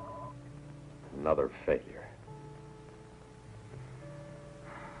 Another failure.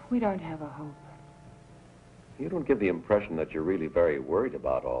 We don't have a hope. You don't give the impression that you're really very worried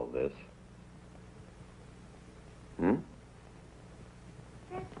about all this.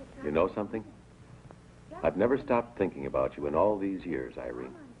 You know something? I've never stopped thinking about you in all these years,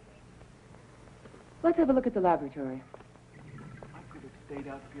 Irene. Let's have a look at the laboratory.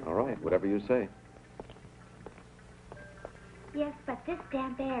 All right, whatever you say. Yes, but this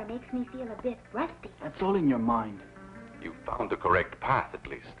damp air makes me feel a bit rusty. That's all in your mind. You found the correct path, at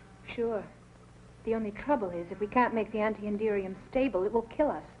least. Sure. The only trouble is, if we can't make the anti-inderium stable, it will kill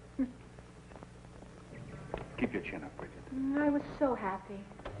us. Keep your chin up, Bridget. I was so happy.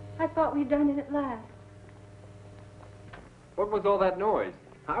 I thought we'd done it at last. What was all that noise?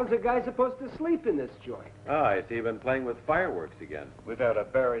 How's a guy supposed to sleep in this joint? Ah, I see you've been playing with fireworks again. Without a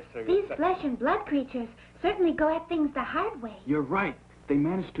very These flesh and blood creatures certainly go at things the hard way. You're right. They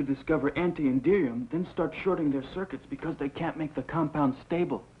managed to discover anti-inderium, then start shorting their circuits because they can't make the compound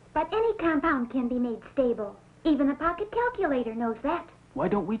stable. But any compound can be made stable. Even a pocket calculator knows that. Why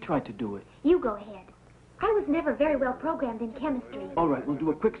don't we try to do it? You go ahead. I was never very well programmed in chemistry. All right, we'll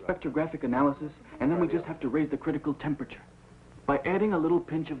do a quick spectrographic analysis, and then we just have to raise the critical temperature by adding a little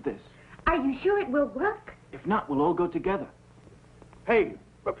pinch of this. Are you sure it will work? If not, we'll all go together. Hey,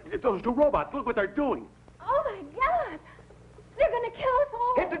 those two robots, look what they're doing. Oh, my God! They're going to kill us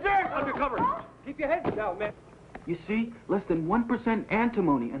all! Hit the dirt! Undercover! Keep your heads down, man. You see, less than 1%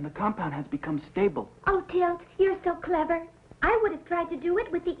 antimony, and the compound has become stable. Oh, Tilt, you're so clever. I would have tried to do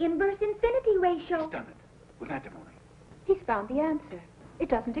it with the inverse infinity ratio. Done it. With antimony. He's found the answer. It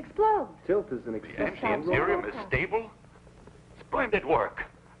doesn't explode. Tilt is an The exception. anti-inderium is stable? Splendid work.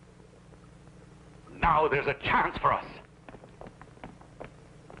 Now there's a chance for us.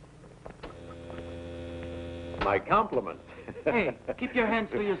 My compliments. Hey, keep your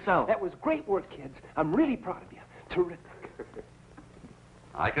hands to yourself. That was great work, kids. I'm really proud of you. Terrific.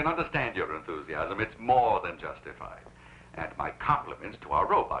 I can understand your enthusiasm. It's more than justified. And my compliments to our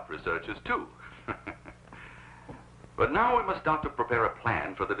robot researchers, too. But now we must start to prepare a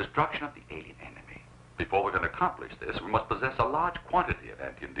plan for the destruction of the alien enemy. Before we can accomplish this, we must possess a large quantity of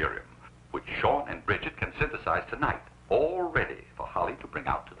anti-inderium, which Sean and Bridget can synthesize tonight, all ready for Holly to bring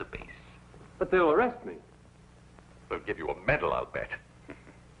out to the base. But they'll arrest me. They'll give you a medal, I'll bet.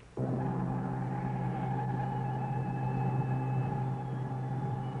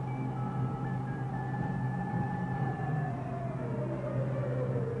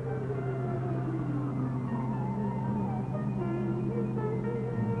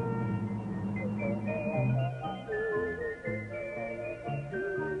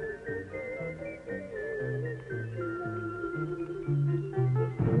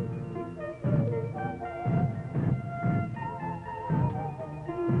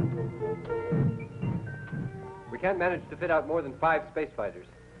 can't manage to fit out more than 5 space fighters.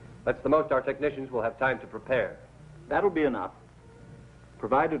 That's the most our technicians will have time to prepare. That'll be enough,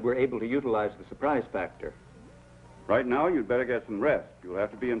 provided we're able to utilize the surprise factor. Right now, you'd better get some rest. You'll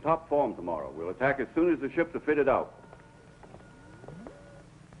have to be in top form tomorrow. We'll attack as soon as the ships are fitted out.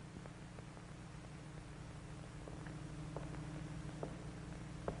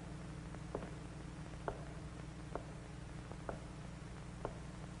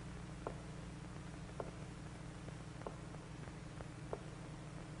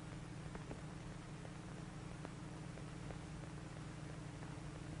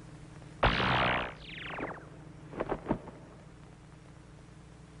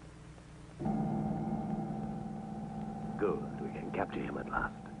 Good. We can capture him at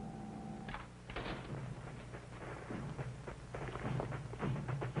last.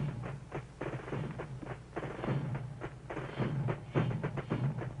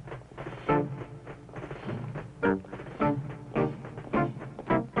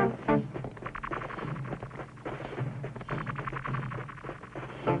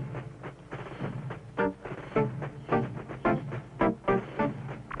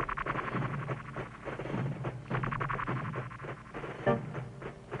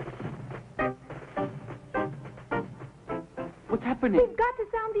 What's happening? We've got to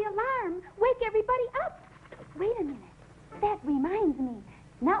sound the alarm. Wake everybody up. Wait a minute. That reminds me.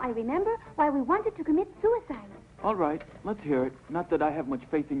 Now I remember why we wanted to commit suicide. All right, let's hear it. Not that I have much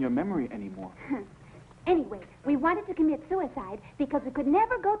faith in your memory anymore. Anyway, we wanted to commit suicide because we could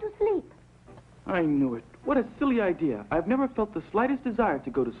never go to sleep. I knew it. What a silly idea. I've never felt the slightest desire to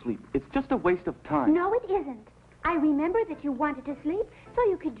go to sleep. It's just a waste of time. No, it isn't. I remember that you wanted to sleep so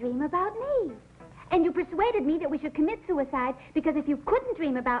you could dream about me. And you persuaded me that we should commit suicide because if you couldn't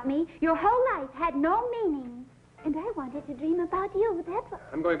dream about me, your whole life had no meaning. And I wanted to dream about you, that's what...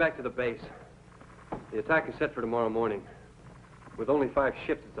 I'm going back to the base. The attack is set for tomorrow morning. With only 5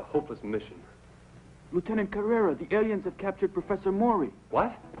 ships, it's a hopeless mission. Lieutenant Carrera, the aliens have captured Professor Maury.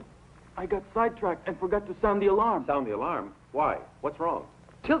 What? I got sidetracked and forgot to sound the alarm. Sound the alarm? Why? What's wrong?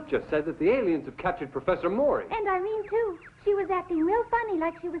 Tilt just said that the aliens have captured Professor Maury. And Irene, too. She was acting real funny,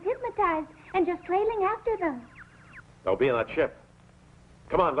 like she was hypnotized, and just trailing after them. They'll be in that ship.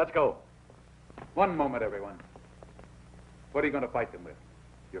 Come on, let's go. One moment, everyone. What are you going to fight them with?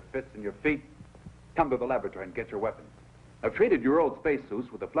 Your fists and your feet? Come to the laboratory and get your weapons. I've treated your old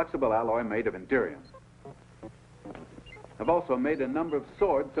spacesuits with a flexible alloy made of Endurium. I've also made a number of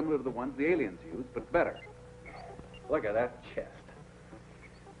swords similar to the ones the aliens use, but better. Look at that chest.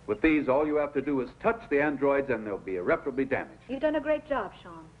 With these, all you have to do is touch the androids and they'll be irreparably damaged. You've done a great job,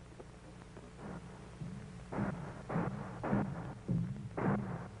 Sean.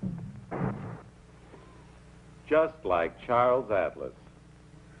 Just like Charles Atlas.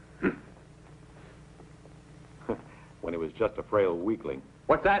 When he was just a frail weakling.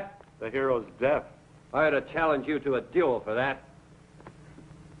 What's that? The hero's death. I ought to challenge you to a duel for that.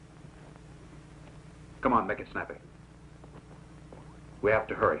 Come on, make it snappy. We have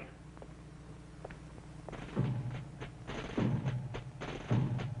to hurry.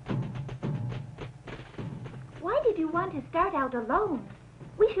 Why did you want to start out alone?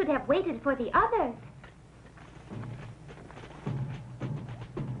 We should have waited for the others.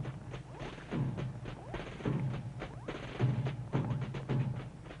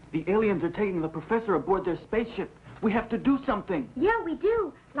 The aliens are taking the professor aboard their spaceship. We have to do something. Yeah, we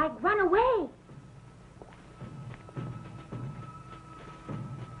do. Like run away.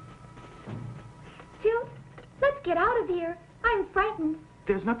 Tilt, let's get out of here. I'm frightened.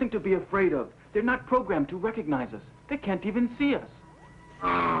 There's nothing to be afraid of. They're not programmed to recognize us. They can't even see us.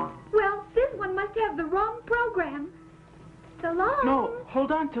 Well, this one must have the wrong program. So long. No,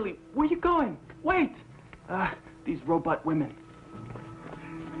 hold on, Tilly. Where are you going? Wait. These robot women.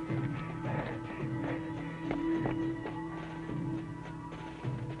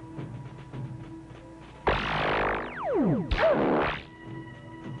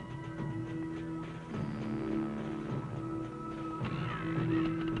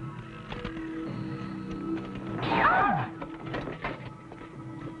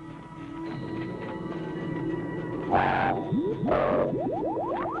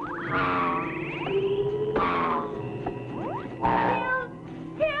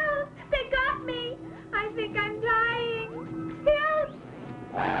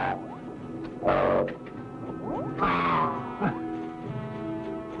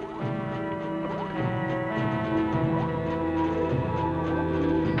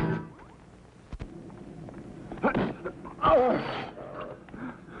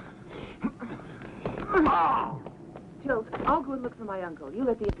 Tilt, I'll go and look for my uncle. You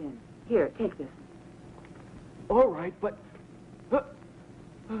let these in. Here, take this. all right, but...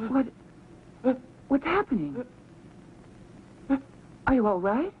 What's happening? Are you all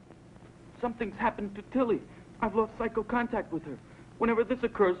right? Something's happened to Tilly. I've lost psycho contact with her. Whenever this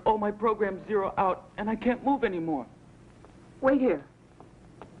occurs, all my programs zero out, and I can't move anymore. Wait here.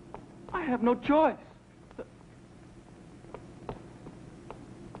 I have no choice.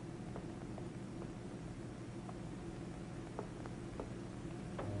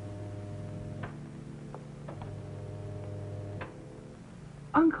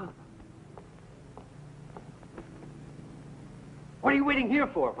 Uncle. What are you waiting here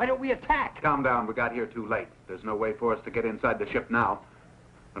for? Why don't we attack? Calm down. We got here too late. There's no way for us to get inside the ship now.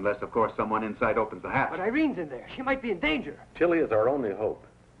 Unless, of course, someone inside opens the hatch. But Irene's in there. She might be in danger. Tilly is our only hope.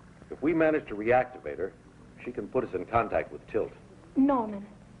 If we manage to reactivate her, she can put us in contact with Tilt. Norman,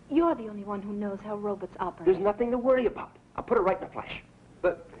 you're the only one who knows how robots operate. There's nothing to worry about. I'll put her right in a flash.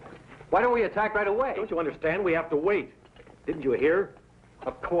 But why don't we attack right away? Don't you understand? We have to wait. Didn't you hear?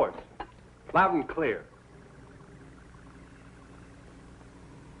 Of course. Loud and clear.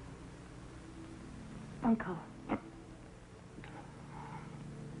 Uncle.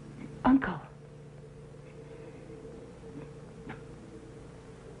 Uncle.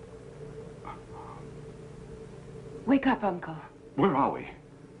 Wake up, Uncle. Where are we?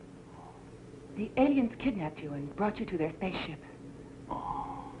 The aliens kidnapped you and brought you to their spaceship.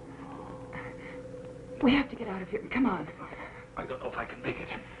 We have to get out of here. Come on. I don't know if I can make it.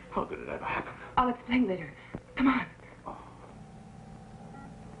 How did it ever happen? I'll explain later. Come on.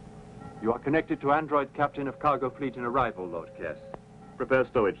 You are connected to android captain of cargo fleet in arrival, Lord Kess. Prepare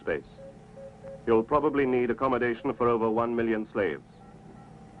stowage space. You'll probably need accommodation for over 1 million slaves.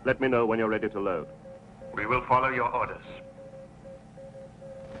 Let me know when you're ready to load. We will follow your orders.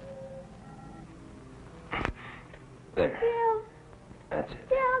 There. Bill. That's it.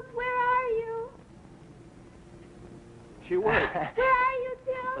 Bill, where are you? She would. Where are you,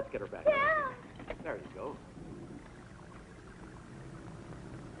 Bill? Let's get her back. Bill. There you go.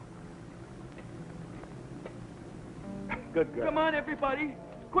 Good girl. Come on, everybody.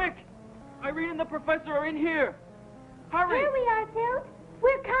 Quick! Irene and the professor are in here. Hurry! Here we are, Tilt.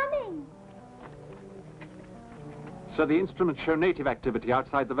 We're coming. So the instruments show native activity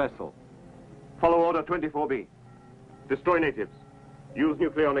outside the vessel. Follow Order 24B. Destroy natives. Use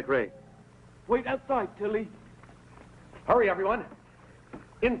nucleonic ray. Wait outside, Tilly. Hurry, everyone.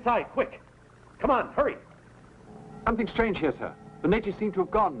 Inside, quick. Come on, hurry. Something strange here, sir. The natives seem to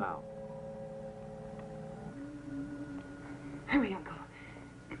have gone now. Hurry, Uncle.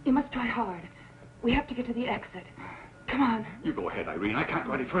 You must try hard. We have to get to the exit. Come on. You go ahead, Irene. I can't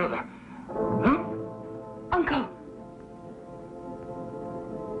go any further. Uncle!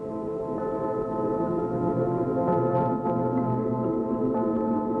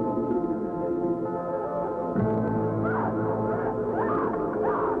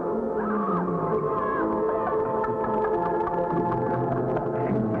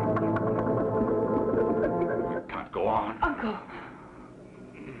 Can't go on. Uncle!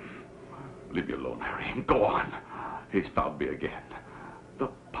 Leave me alone, Irene. Go on. He's found me again. The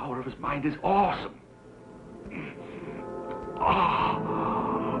power of his mind is awesome.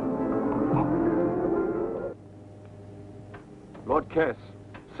 Lord Kess,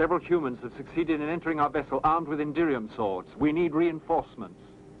 several humans have succeeded in entering our vessel armed with Indirium swords. We need reinforcements.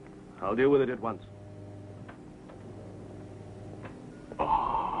 I'll deal with it at once.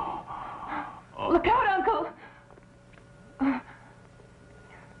 Look out, Uncle!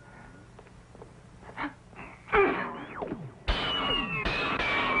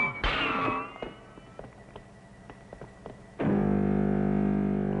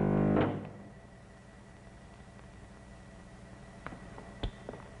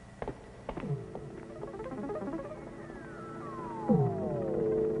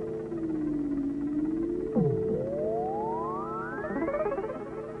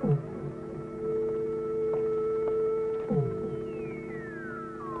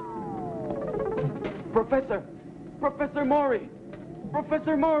 Professor Maury!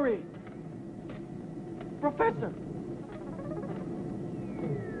 Professor Maury! Professor!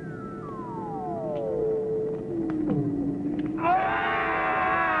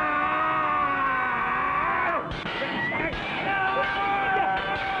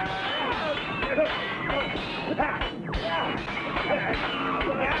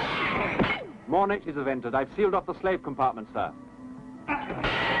 More natives have entered. I've sealed off the slave compartment, sir.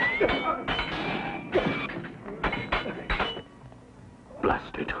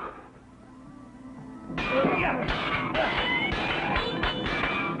 Blasted.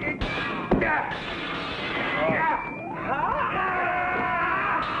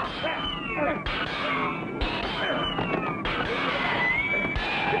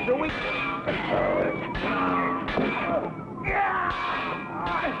 It's a weak...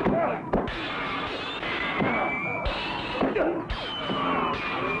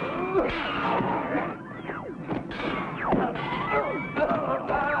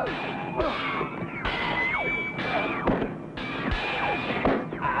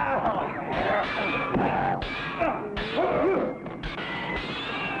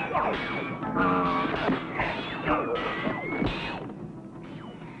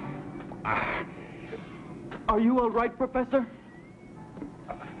 Are you all right, Professor?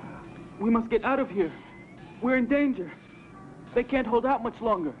 We must get out of here. We're in danger. They can't hold out much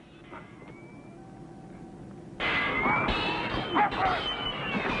longer.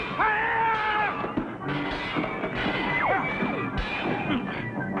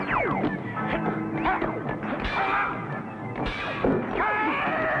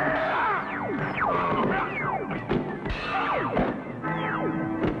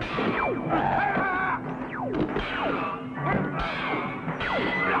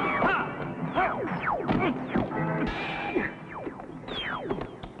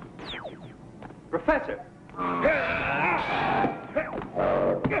 Professor!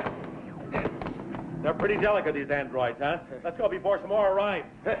 They're pretty delicate, these androids, huh? Let's go before some more arrive.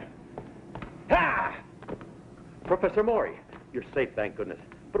 Professor Maury, you're safe, thank goodness.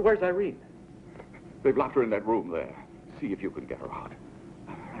 But where's Irene? They've locked her in that room there. See if you can get her out.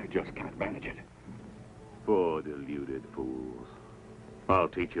 I just can't manage it. Poor deluded fools. I'll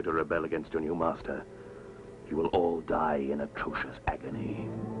teach you to rebel against your new master. You will all die in atrocious agony.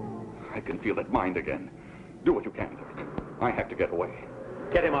 I can feel that mind again. Do what you can, Dirk. I have to get away.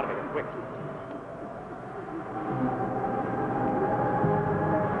 Get him out of here, quick.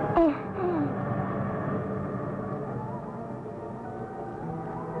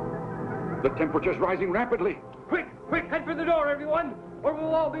 The temperature's rising rapidly. Quick, quick, head for the door, everyone, or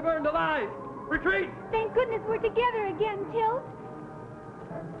we'll all be burned alive. Retreat! Thank goodness we're together again, Tilt.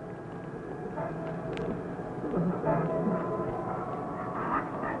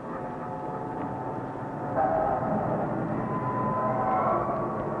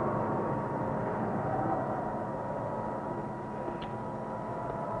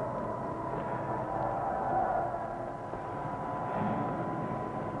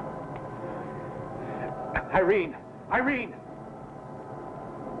 Irene! Irene!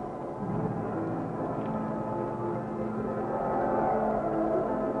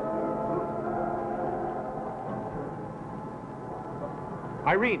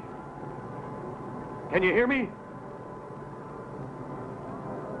 Irene! Can you hear me?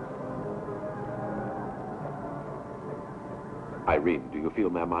 Irene, do you feel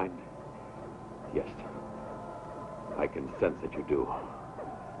my mind? Yes. I can sense that you do.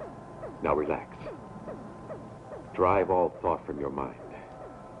 Now relax. Drive all thought from your mind.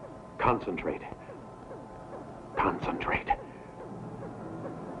 Concentrate. Concentrate.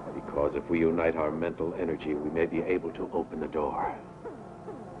 Because if we unite our mental energy, we may be able to open the door.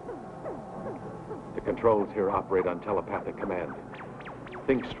 The controls here operate on telepathic command.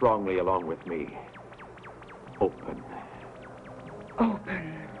 Think strongly along with me. Open.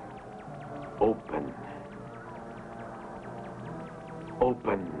 Open. Open.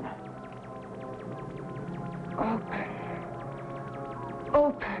 Open. Open.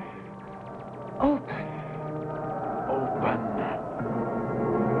 Open. Open. Open.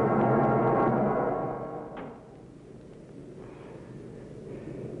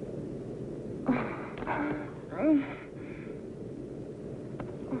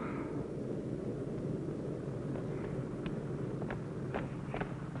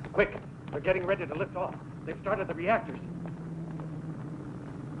 Quick, they're getting ready to lift off. They've started the reactors.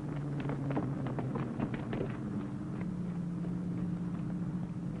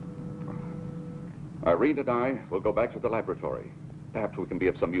 Irene and I will go back to the laboratory. Perhaps we can be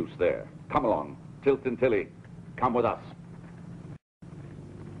of some use there. Come along. Tilt and Tilly, come with us.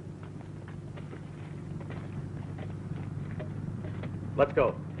 Let's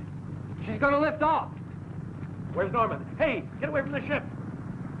go. She's gonna lift off. Where's Norman? Hey, get away from the ship.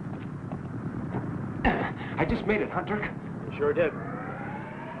 I just made it, Hunter. You sure did.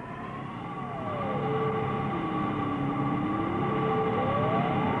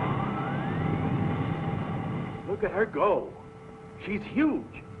 Look at her go. She's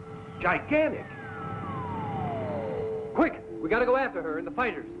huge. Gigantic. Quick, we gotta go after her and the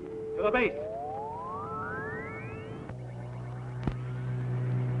fighters. To the base.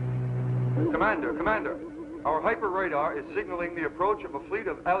 Commander, our hyper radar is signaling the approach of a fleet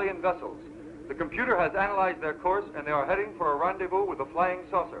of alien vessels. The computer has analyzed their course and they are heading for a rendezvous with a flying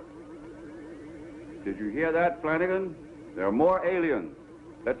saucer. Did you hear that, Flanagan? There are more aliens.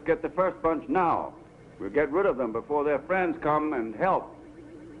 Let's get the first bunch now. We'll get rid of them before their friends come and help.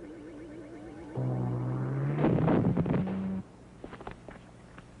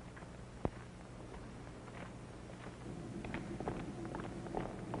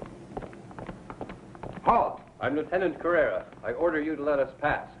 Halt! I'm Lieutenant Carrera. I order you to let us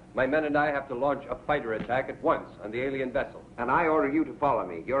pass. My men and I have to launch a fighter attack at once on the alien vessel. And I order you to follow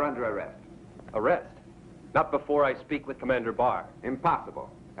me. You're under arrest. Arrest? Not before I speak with Commander Barr. Impossible.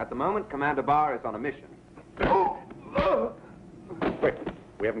 At the moment, Commander Barr is on a mission. Quick.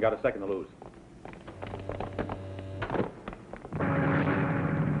 We haven't got a second to lose.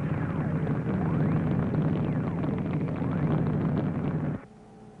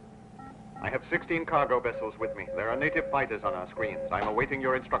 I have 16 cargo vessels with me. There are native fighters on our screens. I'm awaiting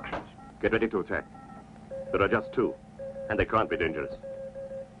your instructions. Get ready to attack. There are just 2, and they can't be dangerous.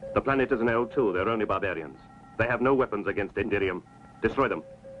 The planet is an L2. They're only barbarians. They have no weapons against Indirium. Destroy them.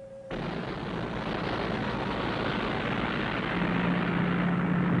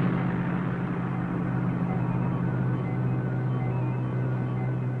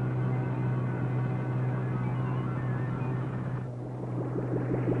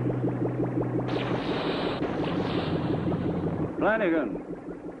 Flanagan,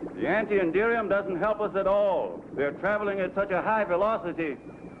 the anti-Indirium doesn't help us at all. They're traveling at such a high velocity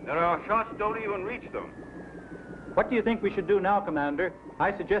that our shots don't even reach them. What do you think we should do now, Commander?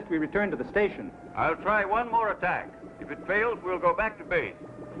 I suggest we return to the station. I'll try one more attack. If it fails, we'll go back to base.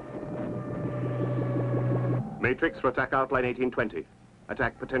 Matrix for attack outline 1820.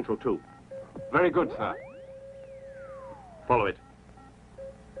 Attack potential 2. Very good, sir. Follow it.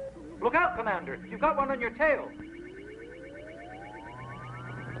 Look out, Commander. You've got one on your tail.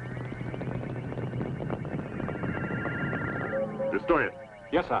 Destroy it.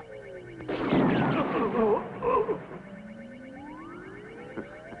 Yes, sir.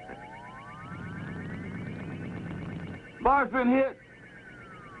 Bar's been hit.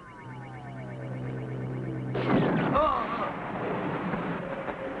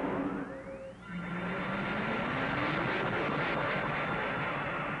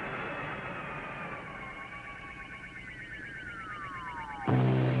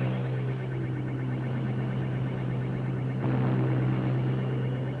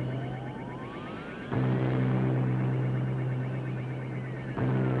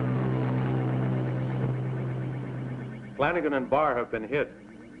 Flanagan and Barr have been hit.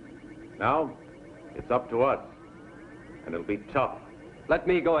 Now, it's up to us. And it'll be tough. Let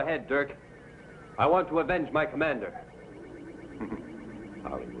me go ahead, Dirk. I want to avenge my commander.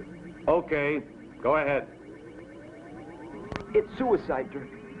 Hollywood. Okay, go ahead. It's suicide, Dirk.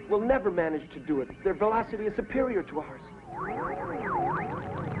 We'll never manage to do it. Their velocity is superior to ours.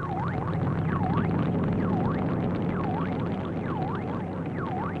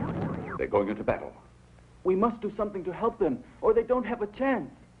 They're going into battle. We must do something to help them, or they don't have a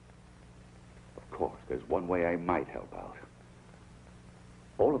chance. Of course, there's one way I might help out.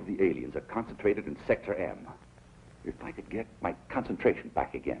 All of the aliens are concentrated in Sector M. If I could get my concentration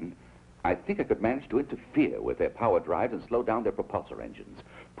back again, I think I could manage to interfere with their power drives and slow down their propulsor engines,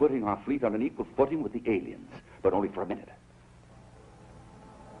 putting our fleet on an equal footing with the aliens, but only for a minute.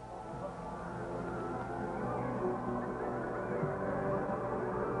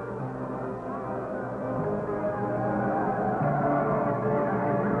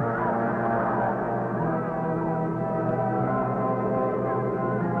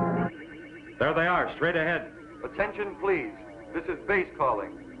 There they are, straight ahead. Attention, please. This is base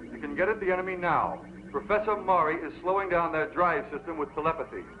calling. You can get at the enemy now. Professor Maury is slowing down their drive system with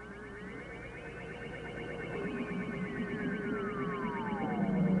telepathy.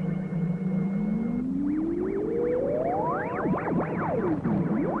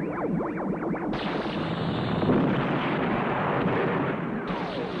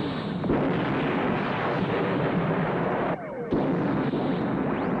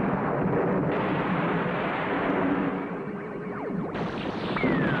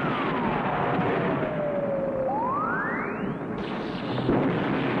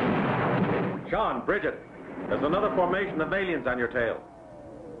 Sean, Bridget, there's another formation of aliens on your tail.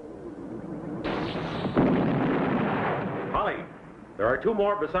 Holly, there are 2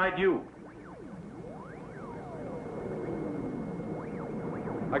 more beside you.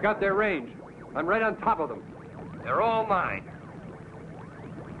 I got their range. I'm right on top of them. They're all mine.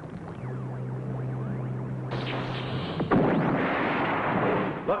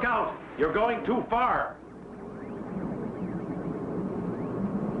 Look out! You're going too far!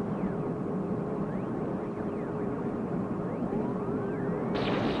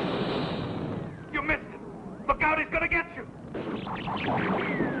 You missed it. Look out, he's gonna get you.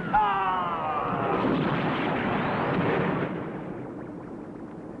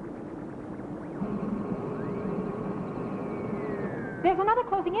 There's another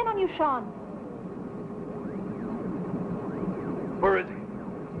closing in on you, Sean. Where is he?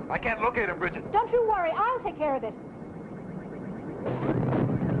 I can't locate him, Bridget. Don't you worry. I'll take care of it.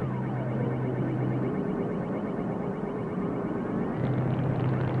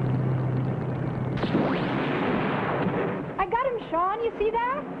 I got him, Sean. You see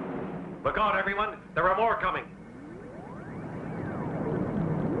that? Look out, everyone. There are more coming.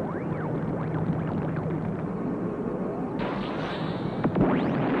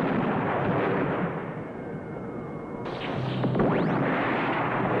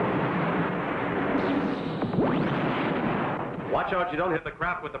 Watch out you don't hit the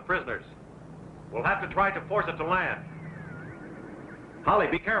craft with the prisoners. We'll have to try to force it to land. Holly,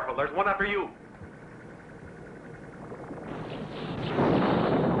 be careful. There's one after you.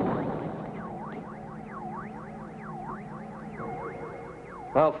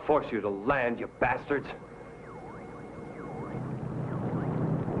 I'll force you to land, you bastards.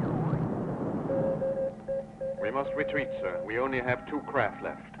 We must retreat, sir. We only have 2 craft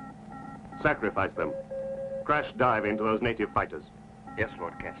left. Sacrifice them. Crash dive into those native fighters. Yes,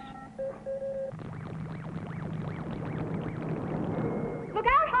 Lord Kess. Look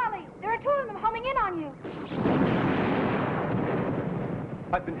out, Holly! There are 2 of them homing in on you.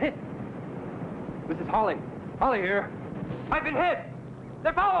 I've been hit. This is Holly. Holly here. I've been hit.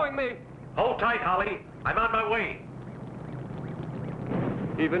 They're following me. Hold tight, Holly. I'm on my way.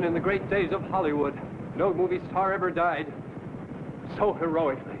 Even in the great days of Hollywood, no movie star ever died so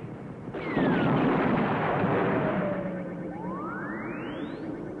heroically.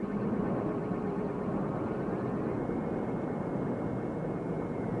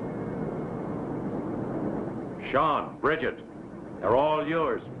 Sean, Bridget, they're all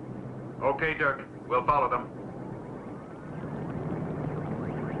yours. Okay, Dirk. We'll follow them.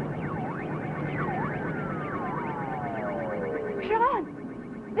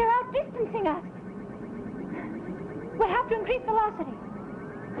 Sean, they're outdistancing us. We'll have to increase velocity.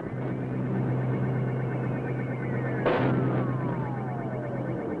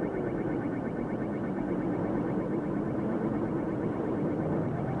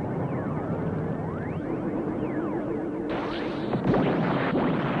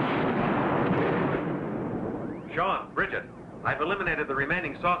 Sean, Bridget, I've eliminated the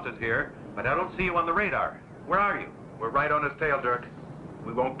remaining saucers here, but I don't see you on the radar. Where are you? We're right on his tail, Dirk.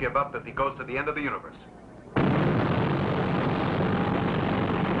 We won't give up if he goes to the end of the universe.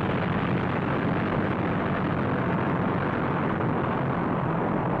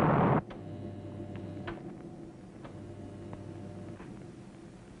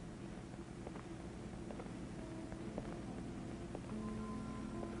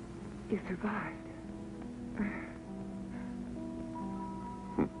 You survived.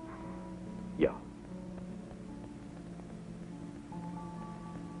 Yeah.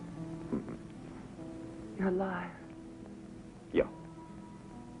 You're alive. Yeah.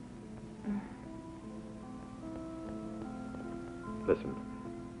 Listen,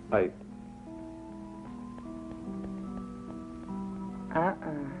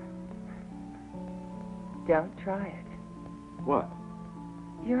 Don't try it. What?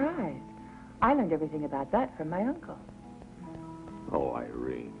 Your eyes. I learned everything about that from my uncle. Oh,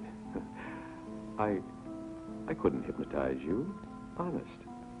 Irene. I couldn't hypnotize you. Honest.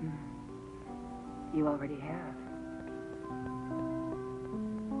 You already have.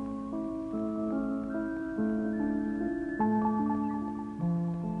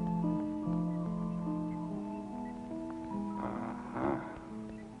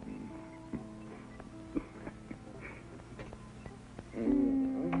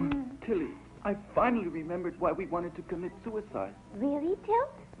 Tilly, I finally remembered why we wanted to commit suicide. Really, Tilt?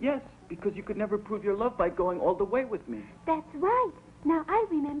 Yes, because you could never prove your love by going all the way with me. That's right. Now I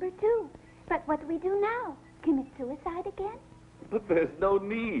remember, too. But what do we do now? Commit suicide again? But there's no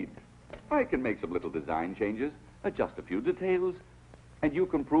need. I can make some little design changes, adjust a few details, and you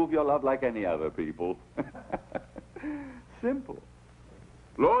can prove your love like any other people. Simple.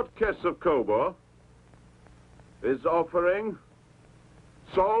 Lord Kess of Cobor is offering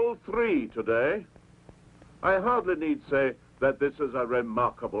Sol 3 today. I hardly need say that this is a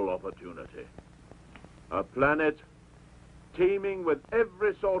remarkable opportunity. A planet teeming with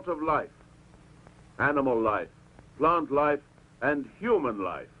every sort of life. Animal life, plant life, and human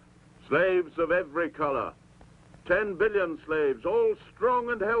life. Slaves of every color. 10 billion slaves, all strong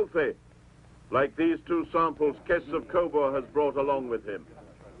and healthy. Like these 2 samples Kess of Cobor has brought along with him.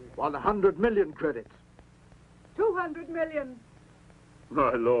 100 million credits. 200 million.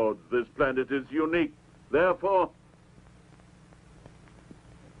 My lord, this planet is unique. Therefore,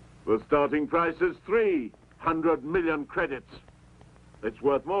 the starting price is 300 million credits. It's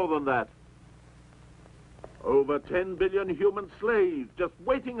worth more than that. Over 10 billion human slaves just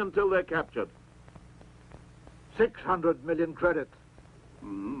waiting until they're captured. 600 million credits.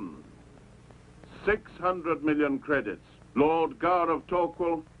 600 million credits. Lord Gar of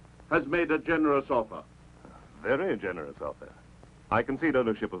Torquil has made a generous offer. Very generous offer. I concede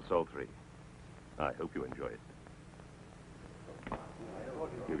ownership of Sol 3. I hope you enjoy it.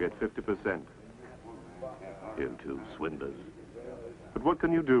 You get 50%. You two swindlers. But what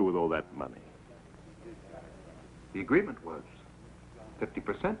can you do with all that money? The agreement was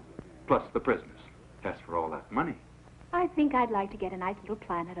 50% plus the prisoners. As for all that money. I think I'd like to get a nice little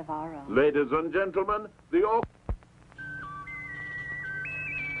planet of our own. Ladies and gentlemen, the